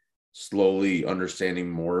slowly understanding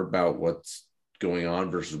more about what's going on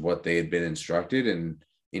versus what they had been instructed, and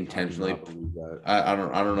intentionally, I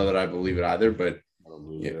don't know that I believe it either, but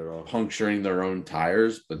puncturing their own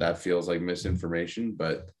tires, but that feels like misinformation.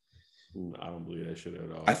 But I don't believe that shit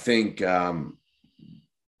at all. I think some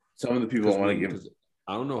of the people want to give.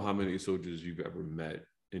 I don't know how many soldiers you've ever met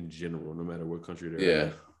in general, no matter what country they're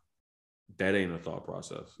in. That ain't a thought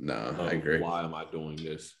process. No, I agree. Why am I doing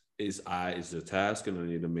this? It's a task and I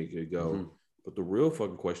need to make it go. Mm-hmm. But the real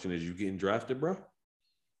fucking question is, you getting drafted, bro?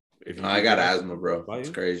 I got asthma, bro. It's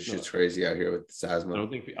crazy. Shit's crazy out here with this asthma. I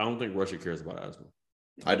don't think Russia cares about asthma.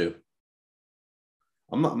 I do.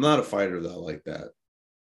 I'm not a fighter though like that.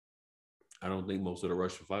 I don't think most of the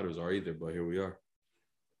Russian fighters are either, but here we are.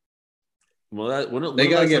 Well, they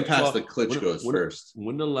got to get past the Klitschko's first.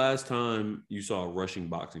 When the last time you saw a Russian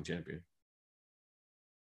boxing champion?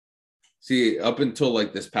 See, up until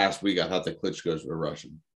like this past week, I thought the Klitschko's were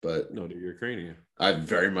Russian, but no, they're Ukrainian. I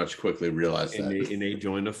very much quickly realized that. And they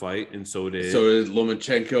joined the fight, and so did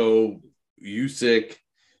Lomachenko, Usyk.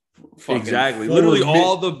 Exactly. Literally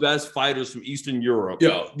all the best fighters from Eastern Europe.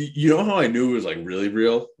 Yo, you know how I knew it was like really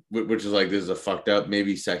real? Which is like, this is a fucked up,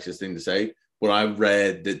 maybe sexist thing to say. When I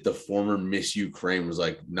read that the former Miss Ukraine was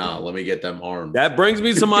like, nah, let me get them armed. That brings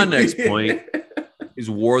me to my next point.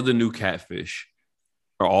 Is war the new catfish?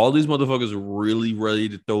 Are all these motherfuckers really ready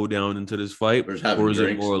to throw down into this fight? Or is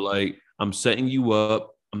it more like, I'm setting you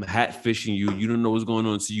up, I'm hat fishing you, you don't know what's going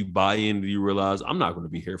on, so you buy in and you realize I'm not going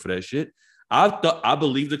to be here for that shit. I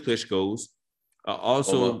believe the Klitschko's. I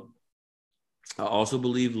also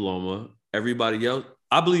believe Loma. Everybody else,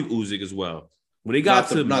 I believe Usyk as well. When they got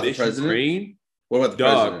to Miss Ukraine, what about the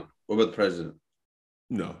president? What about the president?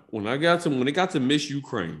 No, when they got to Miss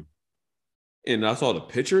Ukraine, and I saw the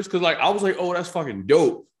pictures, because like I was like, oh, that's fucking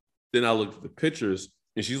dope. Then I looked at the pictures,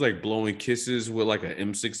 and she's like blowing kisses with like an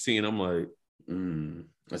M16. I'm like,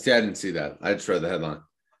 See, I didn't see that. I just read the headline.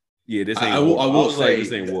 Yeah, this ain't. I will say like,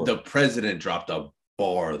 this ain't war. The president dropped a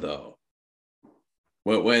bar though.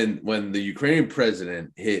 When the Ukrainian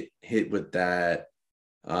president hit with that.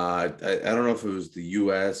 I don't know if it was the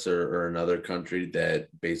U.S. or another country that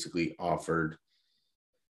basically offered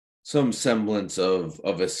some semblance of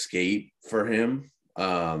escape for him.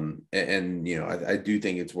 And I do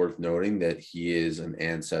think it's worth noting that he is an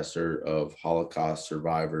ancestor of Holocaust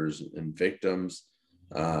survivors and victims.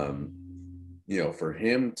 For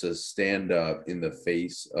him to stand up in the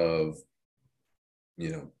face of,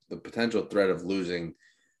 the potential threat of losing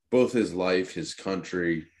both his life, his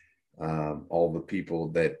country, all the people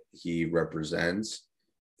that he represents,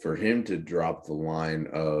 for him to drop the line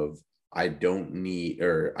of I need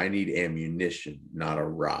ammunition, not a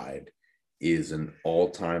ride, is an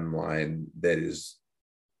all-time line that is,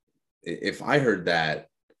 if I heard that,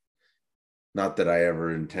 not that I ever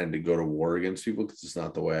intend to go to war against people, because it's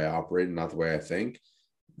not the way I operate and not the way I think,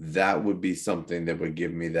 that would be something that would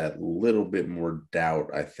give me that little bit more doubt,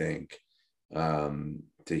 I think, to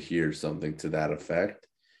hear something to that effect.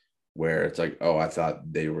 Where it's like, oh, I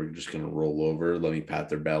thought they were just going to roll over, let me pat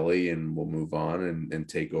their belly and we'll move on and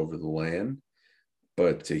take over the land.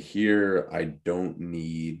 But to hear, I don't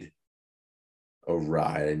need a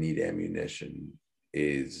ride, I need ammunition,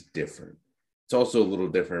 is different. It's also a little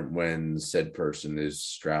different when said person is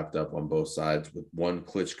strapped up on both sides with one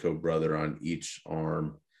Klitschko brother on each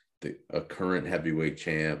arm, a current heavyweight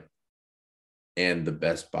champ, and the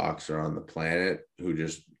best boxer on the planet who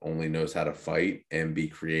just only knows how to fight and be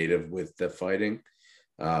creative with the fighting.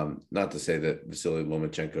 Not to say that Vasily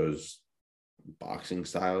Lomachenko's boxing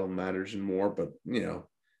style matters more, but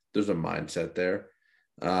there's a mindset there.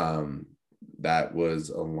 That was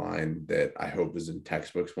a line that I hope is in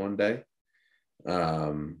textbooks one day.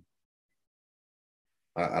 I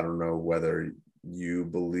don't know whether you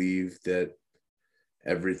believe that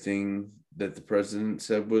everything that the president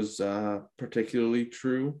said was particularly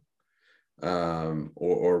true,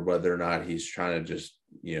 or whether or not he's trying to just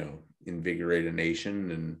invigorate a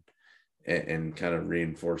nation and kind of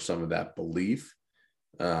reinforce some of that belief.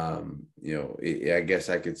 I guess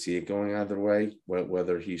I could see it going either way,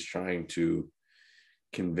 whether he's trying to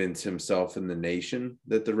convince himself and the nation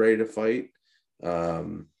that they're ready to fight.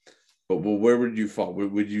 But where would you fall?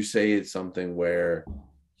 Would you say it's something where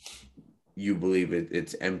you believe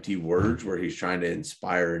it's empty words, where he's trying to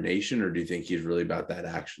inspire a nation, or do you think he's really about that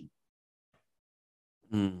action?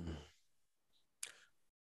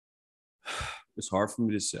 It's hard for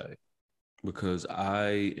me to say, because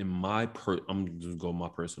I'm just going my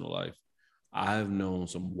personal life. I've known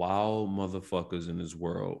some wild motherfuckers in this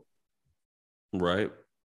world, right?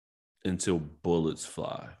 Until bullets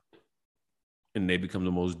fly. And they become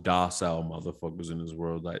the most docile motherfuckers in this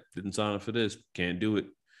world. Like, didn't sign up for this, can't do it.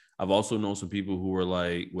 I've also known some people who are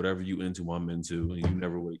like, whatever you into, I'm into, and you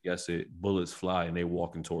never would guess it. Bullets fly and they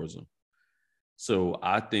walking towards them. So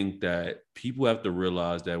I think that people have to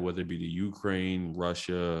realize that whether it be the Ukraine,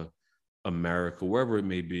 Russia, America, wherever it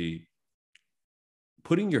may be,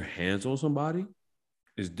 putting your hands on somebody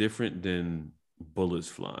is different than bullets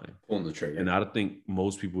flying. Pulling the trigger. And I think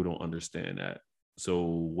most people don't understand that. So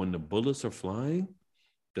when the bullets are flying,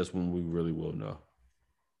 that's when we really will know.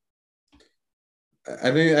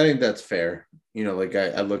 I think that's fair. Like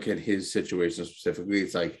I look at his situation specifically.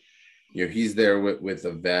 It's like, he's there with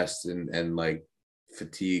a vest and like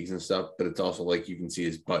fatigues and stuff, but it's also like you can see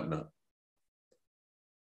his button up.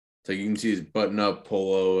 So you can see his button up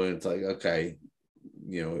polo, and it's like, okay,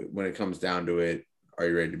 when it comes down to it, are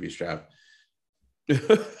you ready to be strapped?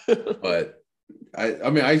 But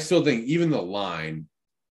I still think even the line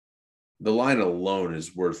alone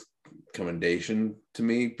is worth commendation to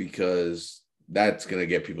me, because that's going to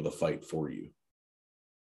get people to fight for you.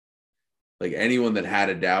 Like, anyone that had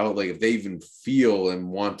a doubt, like if they even feel and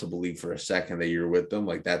want to believe for a second that you're with them,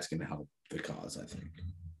 like that's going to help the cause, I think.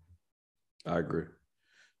 I agree.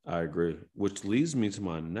 Which leads me to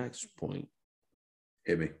my next point.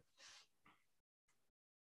 Hit me.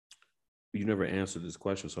 You never answered this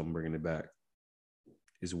question, so I'm bringing it back.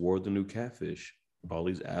 Is war the new catfish? All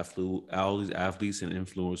these athletes and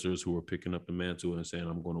influencers who are picking up the mantle and saying,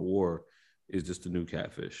 I'm going to war. Is this the new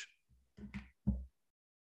catfish?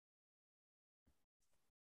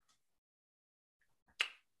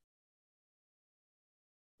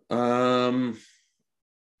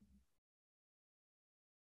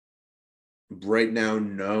 Right now,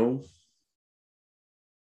 no.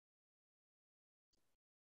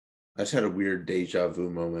 I just had a weird deja vu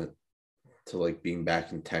moment to like being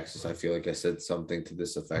back in Texas. I feel like I said something to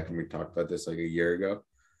this effect, and we talked about this like a year ago.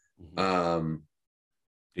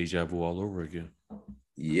 Deja vu all over again.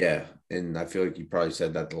 Yeah, and I feel like you probably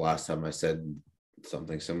said that the last time I said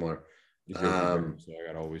something similar. So I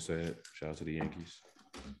gotta always say it. Shout out to the Yankees.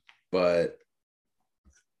 But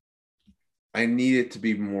I need it to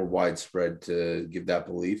be more widespread to give that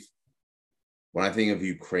belief. When I think of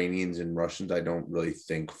Ukrainians and Russians, I don't really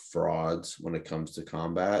think frauds when it comes to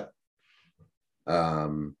combat.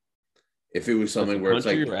 If it was something where it's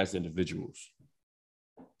like, or as individuals,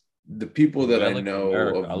 the people that I know,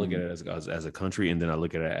 America, I look at it as a country, and then I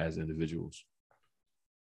look at it as individuals.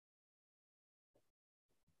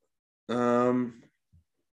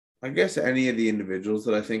 I guess any of the individuals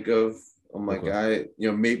that I think of, I'm like,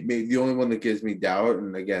 maybe the only one that gives me doubt,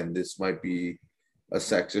 and again, this might be a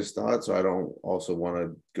sexist thought, so I don't also want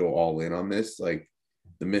to go all in on this. Like,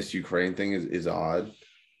 the Miss Ukraine thing is odd,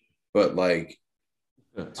 but like,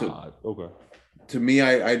 odd. Okay. To me,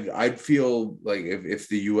 I'd feel like if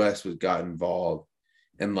the U.S. got involved,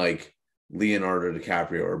 and like Leonardo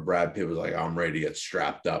DiCaprio or Brad Pitt was like, I'm ready to get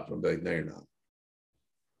strapped up, I'd be like, no, you're not.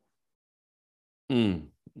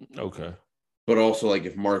 Okay. But also, like,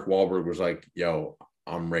 if Mark Wahlberg was like, yo,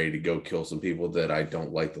 I'm ready to go kill some people that I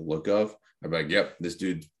don't like the look of, I'd be like, yep, this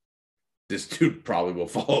dude probably will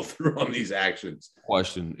follow through on these actions.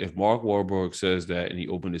 Question: if Mark Wahlberg says that and he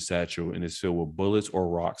opened his satchel and it's filled with bullets or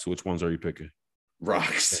rocks, which ones are you picking?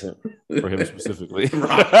 Rocks. For him specifically.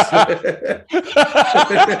 Rocks.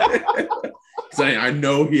 So I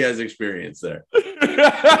know he has experience there.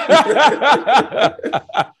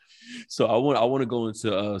 So I want to go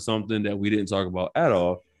into something that we didn't talk about at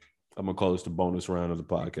all. I'm gonna call this the bonus round of the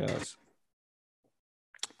podcast.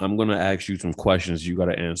 I'm gonna ask you some questions. You got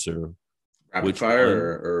to answer Rapid which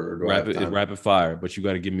fire one. or do I have time? Rapid fire, but you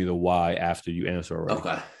got to give me the why after you answer already.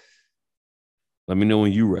 Okay, Let me know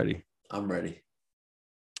when you're ready. I'm ready.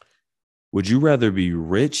 Would you rather be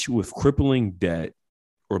rich with crippling debt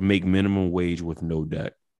or make minimum wage with no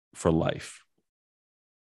debt for life?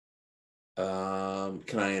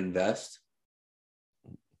 Can I invest?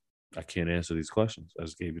 I can't answer these questions. I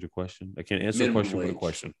just gave you the question. I can't answer a Minimum question with a wage.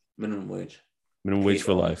 question. Minimum wage. Minimum wage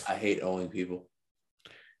for life. I hate owing people.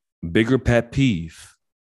 Bigger pet peeve: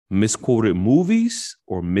 misquoted movies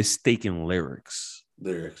or mistaken lyrics?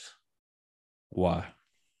 Lyrics. Why?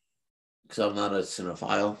 Because I'm not a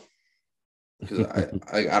cinephile. Because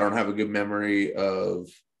I don't have a good memory of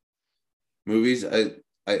movies.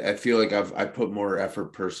 I feel like I put more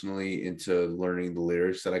effort personally into learning the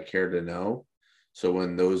lyrics that I care to know. So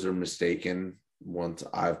when those are mistaken, once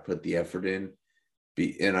I've put the effort in,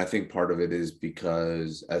 and I think part of it is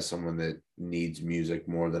because as someone that needs music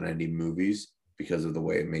more than I need movies because of the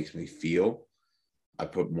way it makes me feel, I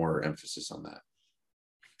put more emphasis on that.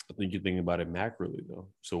 I think you're thinking about it macroly, though.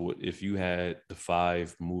 So if you had the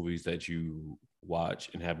 5 movies that you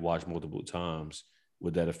watch and have watched multiple times,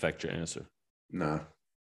 would that affect your answer? Nah.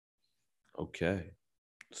 Okay.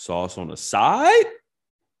 Sauce on the side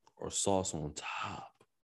or sauce on top?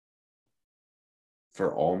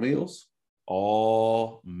 For all meals?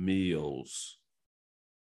 All meals.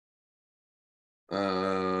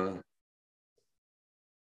 Sauce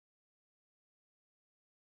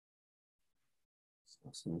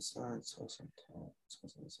on the side, sauce on top,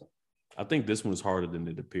 sauce on the side. I think this one's harder than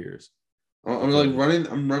it appears. I'm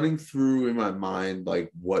running through in my mind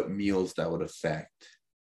like what meals that would affect.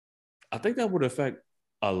 I think that would affect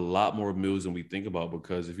a lot more meals than we think about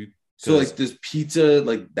because so like this pizza,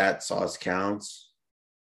 like that sauce counts.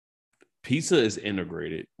 Pizza is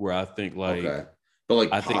integrated where I think like okay. But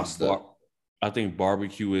like I pasta. I think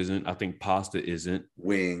barbecue isn't. I think pasta isn't.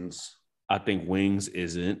 Wings. I think wings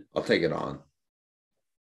isn't. I'll take it on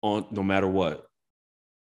no matter what.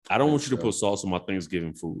 I don't want you to put sauce on my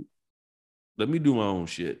Thanksgiving food. Let me do my own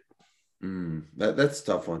shit. That's a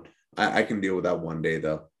tough one. I can deal with that one day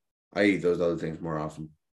though. I eat those other things more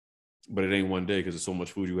often. But it ain't one day because there's so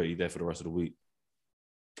much food you gotta eat that for the rest of the week.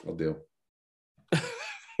 I'll deal.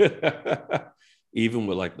 Even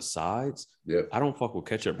with like the sides, yeah. I don't fuck with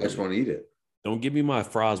ketchup. I just want to eat it. Don't give me my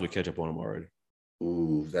fries with ketchup on them already.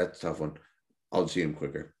 Ooh, that's a tough one. I'll just eat them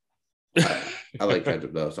quicker. I like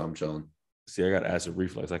ketchup though, so I'm chilling. See, I got acid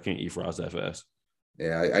reflux. I can't eat fries that fast.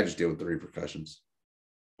 Yeah, I just deal with the repercussions.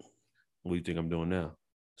 What do you think I'm doing now?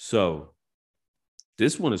 So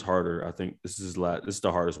this one is harder. I think this is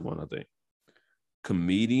the hardest one, I think.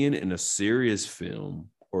 Comedian in a serious film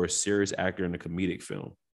or a serious actor in a comedic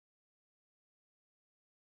film?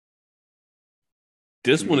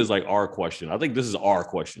 This one is like our question. I think this is our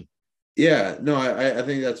question. Yeah, no, I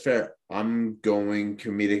think that's fair. I'm going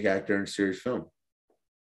comedic actor in serious film.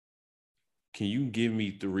 Can you give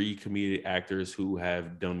me 3 comedic actors who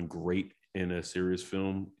have done great in a serious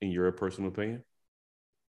film, in your personal opinion?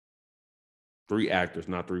 3 actors,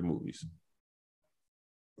 not 3 movies.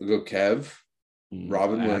 We'll go Kev,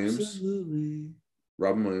 Robin Williams. Absolutely.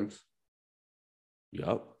 Robin Williams.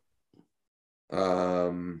 Yep.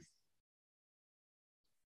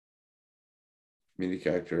 Comedic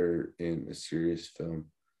actor in a serious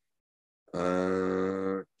film.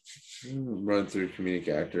 Run through comedic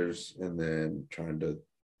actors and then trying to. It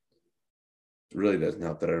really doesn't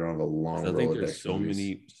help that I don't have a long. I think there's so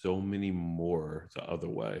many more the other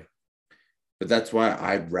way. But that's why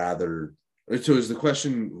I'd rather. So is the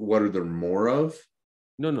question, what are there more of?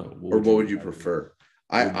 No. What would you prefer?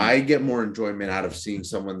 I get more enjoyment out of seeing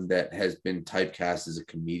someone that has been typecast as a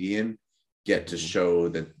comedian get to show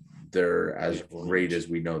that they're as great as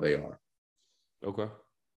we know they are. Okay.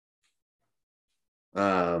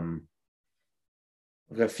 I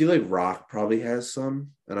feel like Rock probably has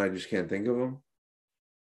some, and I just can't think of them.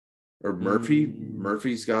 Or Murphy.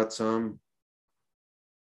 Murphy's got some.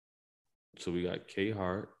 So we got Kay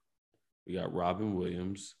Hart. We got Robin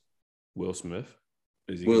Williams. Will Smith.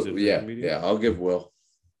 Is he yeah, I'll give Will.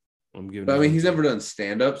 But he's never done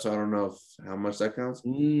stand-up, so I don't know how much that counts.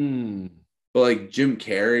 But like Jim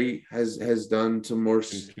Carrey has done some more.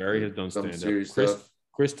 Jim Carrey has done stand-up. Serious stuff.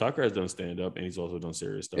 Chris Tucker has done stand-up, and he's also done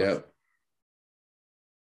serious stuff. Yeah.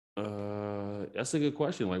 That's a good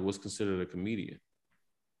question. Like, what's considered a comedian?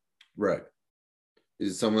 Right.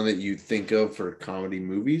 Is it someone that you think of for comedy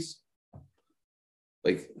movies?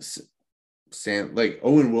 Like Like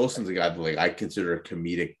Owen Wilson's a guy that like I consider a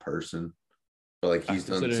comedic person, but like he's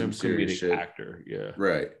done some serious shit. Actor, yeah,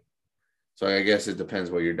 right. So I guess it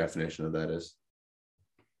depends what your definition of that is.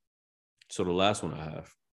 So the last one I have,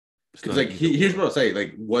 because like here's what I'll say: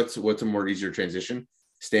 like what's a more easier transition?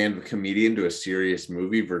 Stand-up comedian to a serious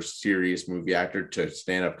movie versus serious movie actor to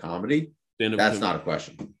stand-up comedy. That's not a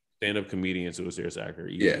question. Stand-up comedian to a serious actor.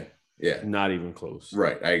 Yeah. Not even close.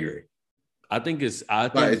 Right, I agree. I think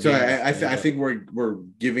I think we're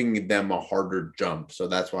giving them a harder jump, so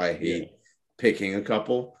that's why I hate picking a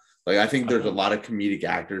couple. Like I think there's a lot of comedic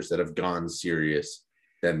actors that have gone serious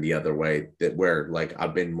than the other way. That where like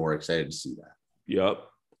I've been more excited to see that. Yep,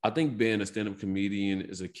 I think being a stand-up comedian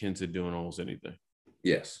is akin to doing almost anything.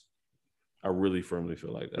 Yes. I really firmly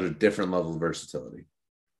feel like that. There's a different level of versatility.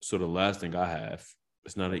 So the last thing I have,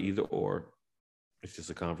 it's not an either or, it's just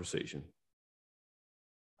a conversation.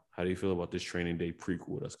 How do you feel about this Training Day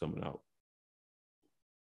prequel that's coming out?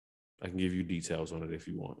 I can give you details on it if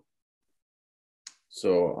you want.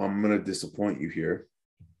 So I'm going to disappoint you here.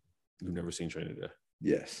 You've never seen Training Day?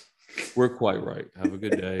 Yes. We're quite right. Have a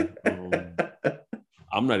good day.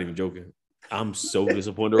 I'm not even joking. I'm so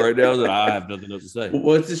disappointed right now that I have nothing else to say.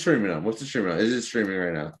 What's it streaming on? Is it streaming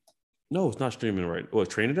right now? No, it's not streaming right. What,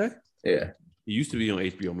 Training Day? Yeah. It used to be on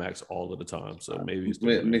HBO Max all of the time, so maybe it's.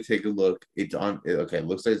 Let me take a look. It's on. Okay, it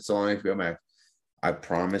looks like it's on HBO Max. I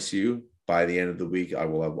promise you, by the end of the week, I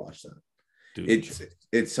will have watched that. Dude,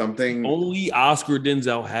 it's something. Only Oscar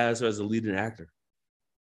Denzel has as a leading actor.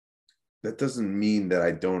 That doesn't mean that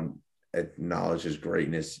I don't acknowledge his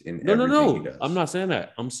greatness in No. he does. I'm not saying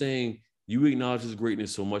that. I'm saying you acknowledge his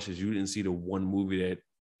greatness so much as you didn't see the one movie that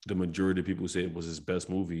the majority of people said was his best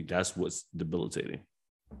movie. That's what's debilitating.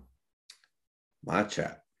 My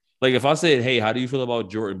chat. Like if I said, "Hey, how do you feel about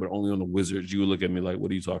Jordan?" but only on the Wizards, you would look at me like, "What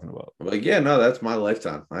are you talking about?" I'm like, yeah, no, that's my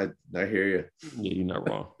lifetime. I hear you. Yeah, you're not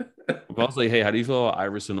wrong. If I was like, "Hey, how do you feel about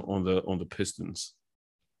Iverson on the Pistons?"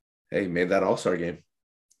 Hey, made that All-Star game.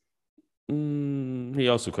 He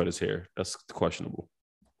also cut his hair. That's questionable.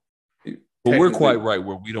 But we're quite right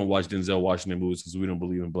where we don't watch Denzel Washington movies because we don't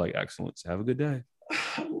believe in black excellence. Have a good day.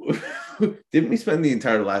 Didn't we spend the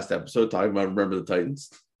entire last episode talking about Remember the Titans?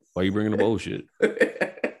 Why are you bringing the bullshit?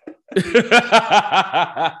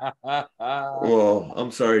 Well,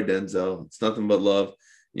 I'm sorry, Denzel. It's nothing but love.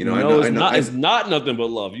 You know, no, I know. It's not nothing but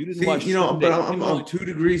love. You didn't watch. You know, but I'm 2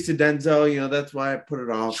 degrees to Denzel. You know, that's why I put it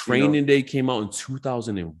off. Training Day came out in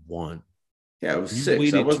 2001. Yeah, it was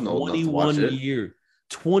 6. I wasn't old enough to watch it.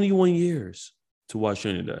 21 years to watch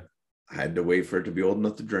Training Day. I had to wait for it to be old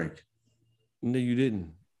enough to drink. No, you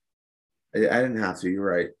didn't. I didn't have to. You're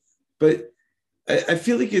right, but I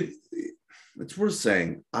feel like it's worth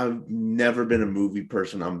saying. I've never been a movie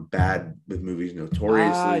person. I'm bad with movies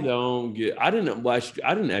notoriously. I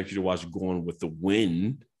didn't actually watch Gone with the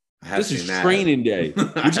Wind. This is that. Training Day.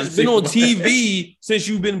 Which has been on TV since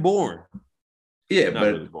you've been born. Yeah, not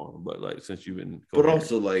really born, but like since you've been. But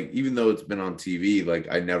also, like, even though it's been on TV, like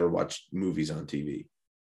I never watched movies on TV.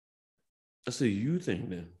 That's a you thing,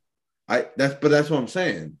 then. That's what I'm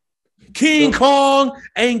saying. King Kong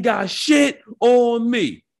ain't got shit on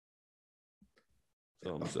me. I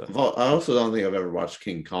also don't think I've ever watched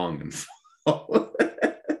King Kong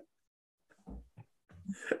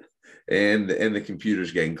and the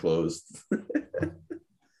computer's getting closed.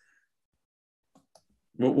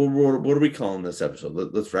 What are we calling this episode?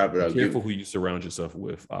 Let's wrap it up. Be careful who you surround yourself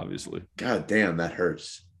with, obviously. God damn, that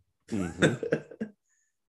hurts. Mm-hmm.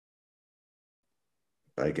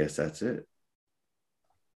 I guess that's it.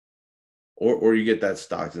 Or you get that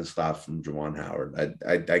Stockton slaps from Juwan Howard.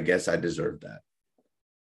 I guess I deserve that.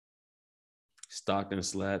 Stockton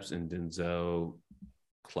slaps and Denzel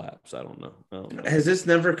claps. I don't know. Has this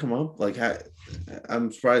never come up? Like,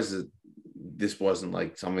 I'm surprised that this wasn't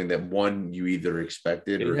like something that one you either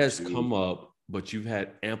expected or it has two. Come up, but you've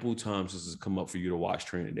had ample time since it's come up for you to watch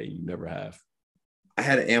Training Day. You never have. I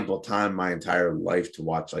had ample time my entire life to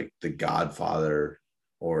watch like The Godfather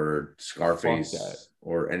or Scarface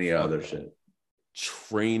or any other shit.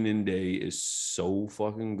 Training Day is so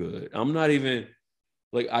fucking good. I'm not even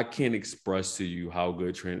like, I can't express to you how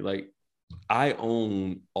good Training. Like, I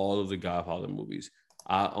own all of the Godfather movies.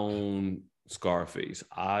 I own Scarface.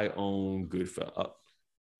 I own Goodfellas.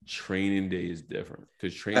 Training Day is different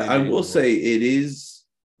because Training. I will say it is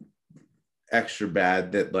extra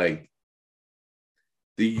bad that like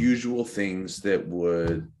the usual things that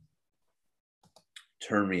would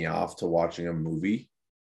turn me off to watching a movie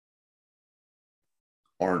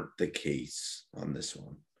aren't the case on this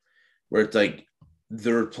one. Where it's like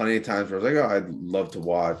there were plenty of times where I was like, oh, I'd love to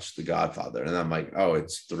watch The Godfather. And I'm like, oh,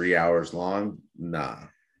 it's 3 hours long? Nah.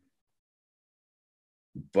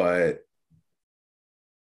 but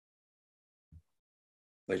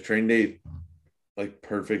like train day, like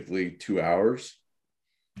perfectly 2 hours.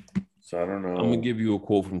 So I don't know. I'm gonna give you a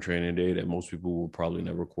quote from Training Day that most people will probably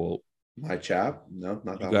never quote. My chap, no,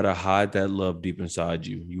 not that. You gotta hide that love deep inside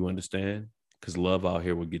you. You understand? Because love out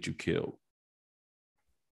here will get you killed.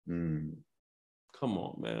 Come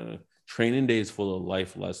on, man. Training Day is full of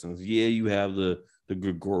life lessons. Yeah, you have the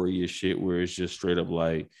Gregorius shit where it's just straight up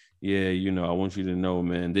like, yeah, you know, I want you to know,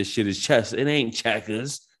 man, this shit is chess. It ain't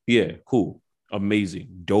checkers. Yeah, cool. Amazing.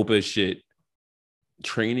 Dope as shit.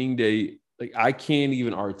 Training Day, like I can't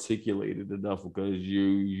even articulate it enough because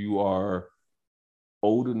you are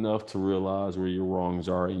old enough to realize where your wrongs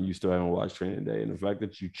are and you still haven't watched Training Day. And the fact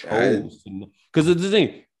that you chose to, because it's the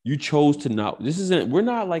thing, you chose to not, we're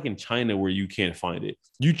not like in China where you can't find it.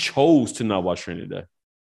 You chose to not watch Training Day.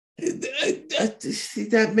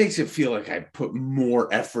 That makes it feel like I put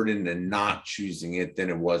more effort into not choosing it than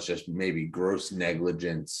it was just maybe gross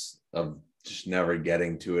negligence of just never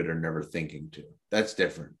getting to it or never thinking to. That's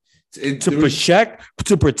different. To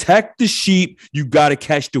protect the sheep, you got to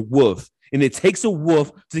catch the wolf. And it takes a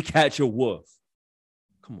wolf to catch a wolf.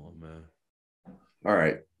 Come on, man. All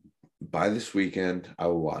right. By this weekend, I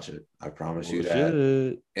will watch it. I promise you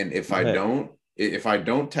that. And if I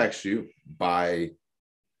don't text you by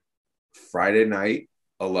Friday night,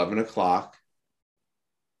 11 o'clock,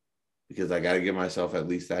 because I got to give myself at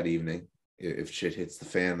least that evening if shit hits the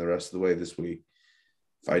fan the rest of the way this week.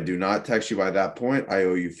 If I do not text you by that point, I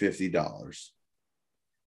owe you $50.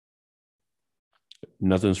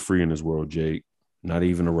 Nothing's free in this world, Jake. Not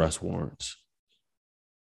even arrest warrants.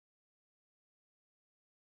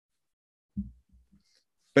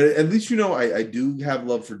 But at least, you know, I do have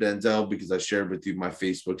love for Denzel because I shared with you my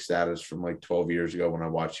Facebook status from like 12 years ago when I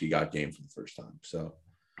watched He Got Game for the first time. So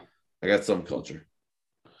I got some culture.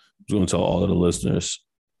 I'm going to tell all of the listeners,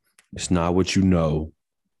 it's not what you know,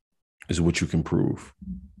 it's what you can prove.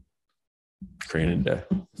 Training Day.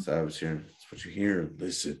 So I was hearing, it's what you hear and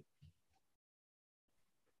listen.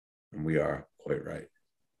 And we are quite right.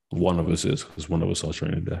 One of us is, because one of us saw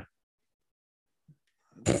Training Day.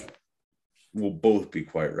 We'll both be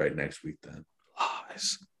quite right next week then.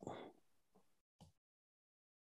 Lies.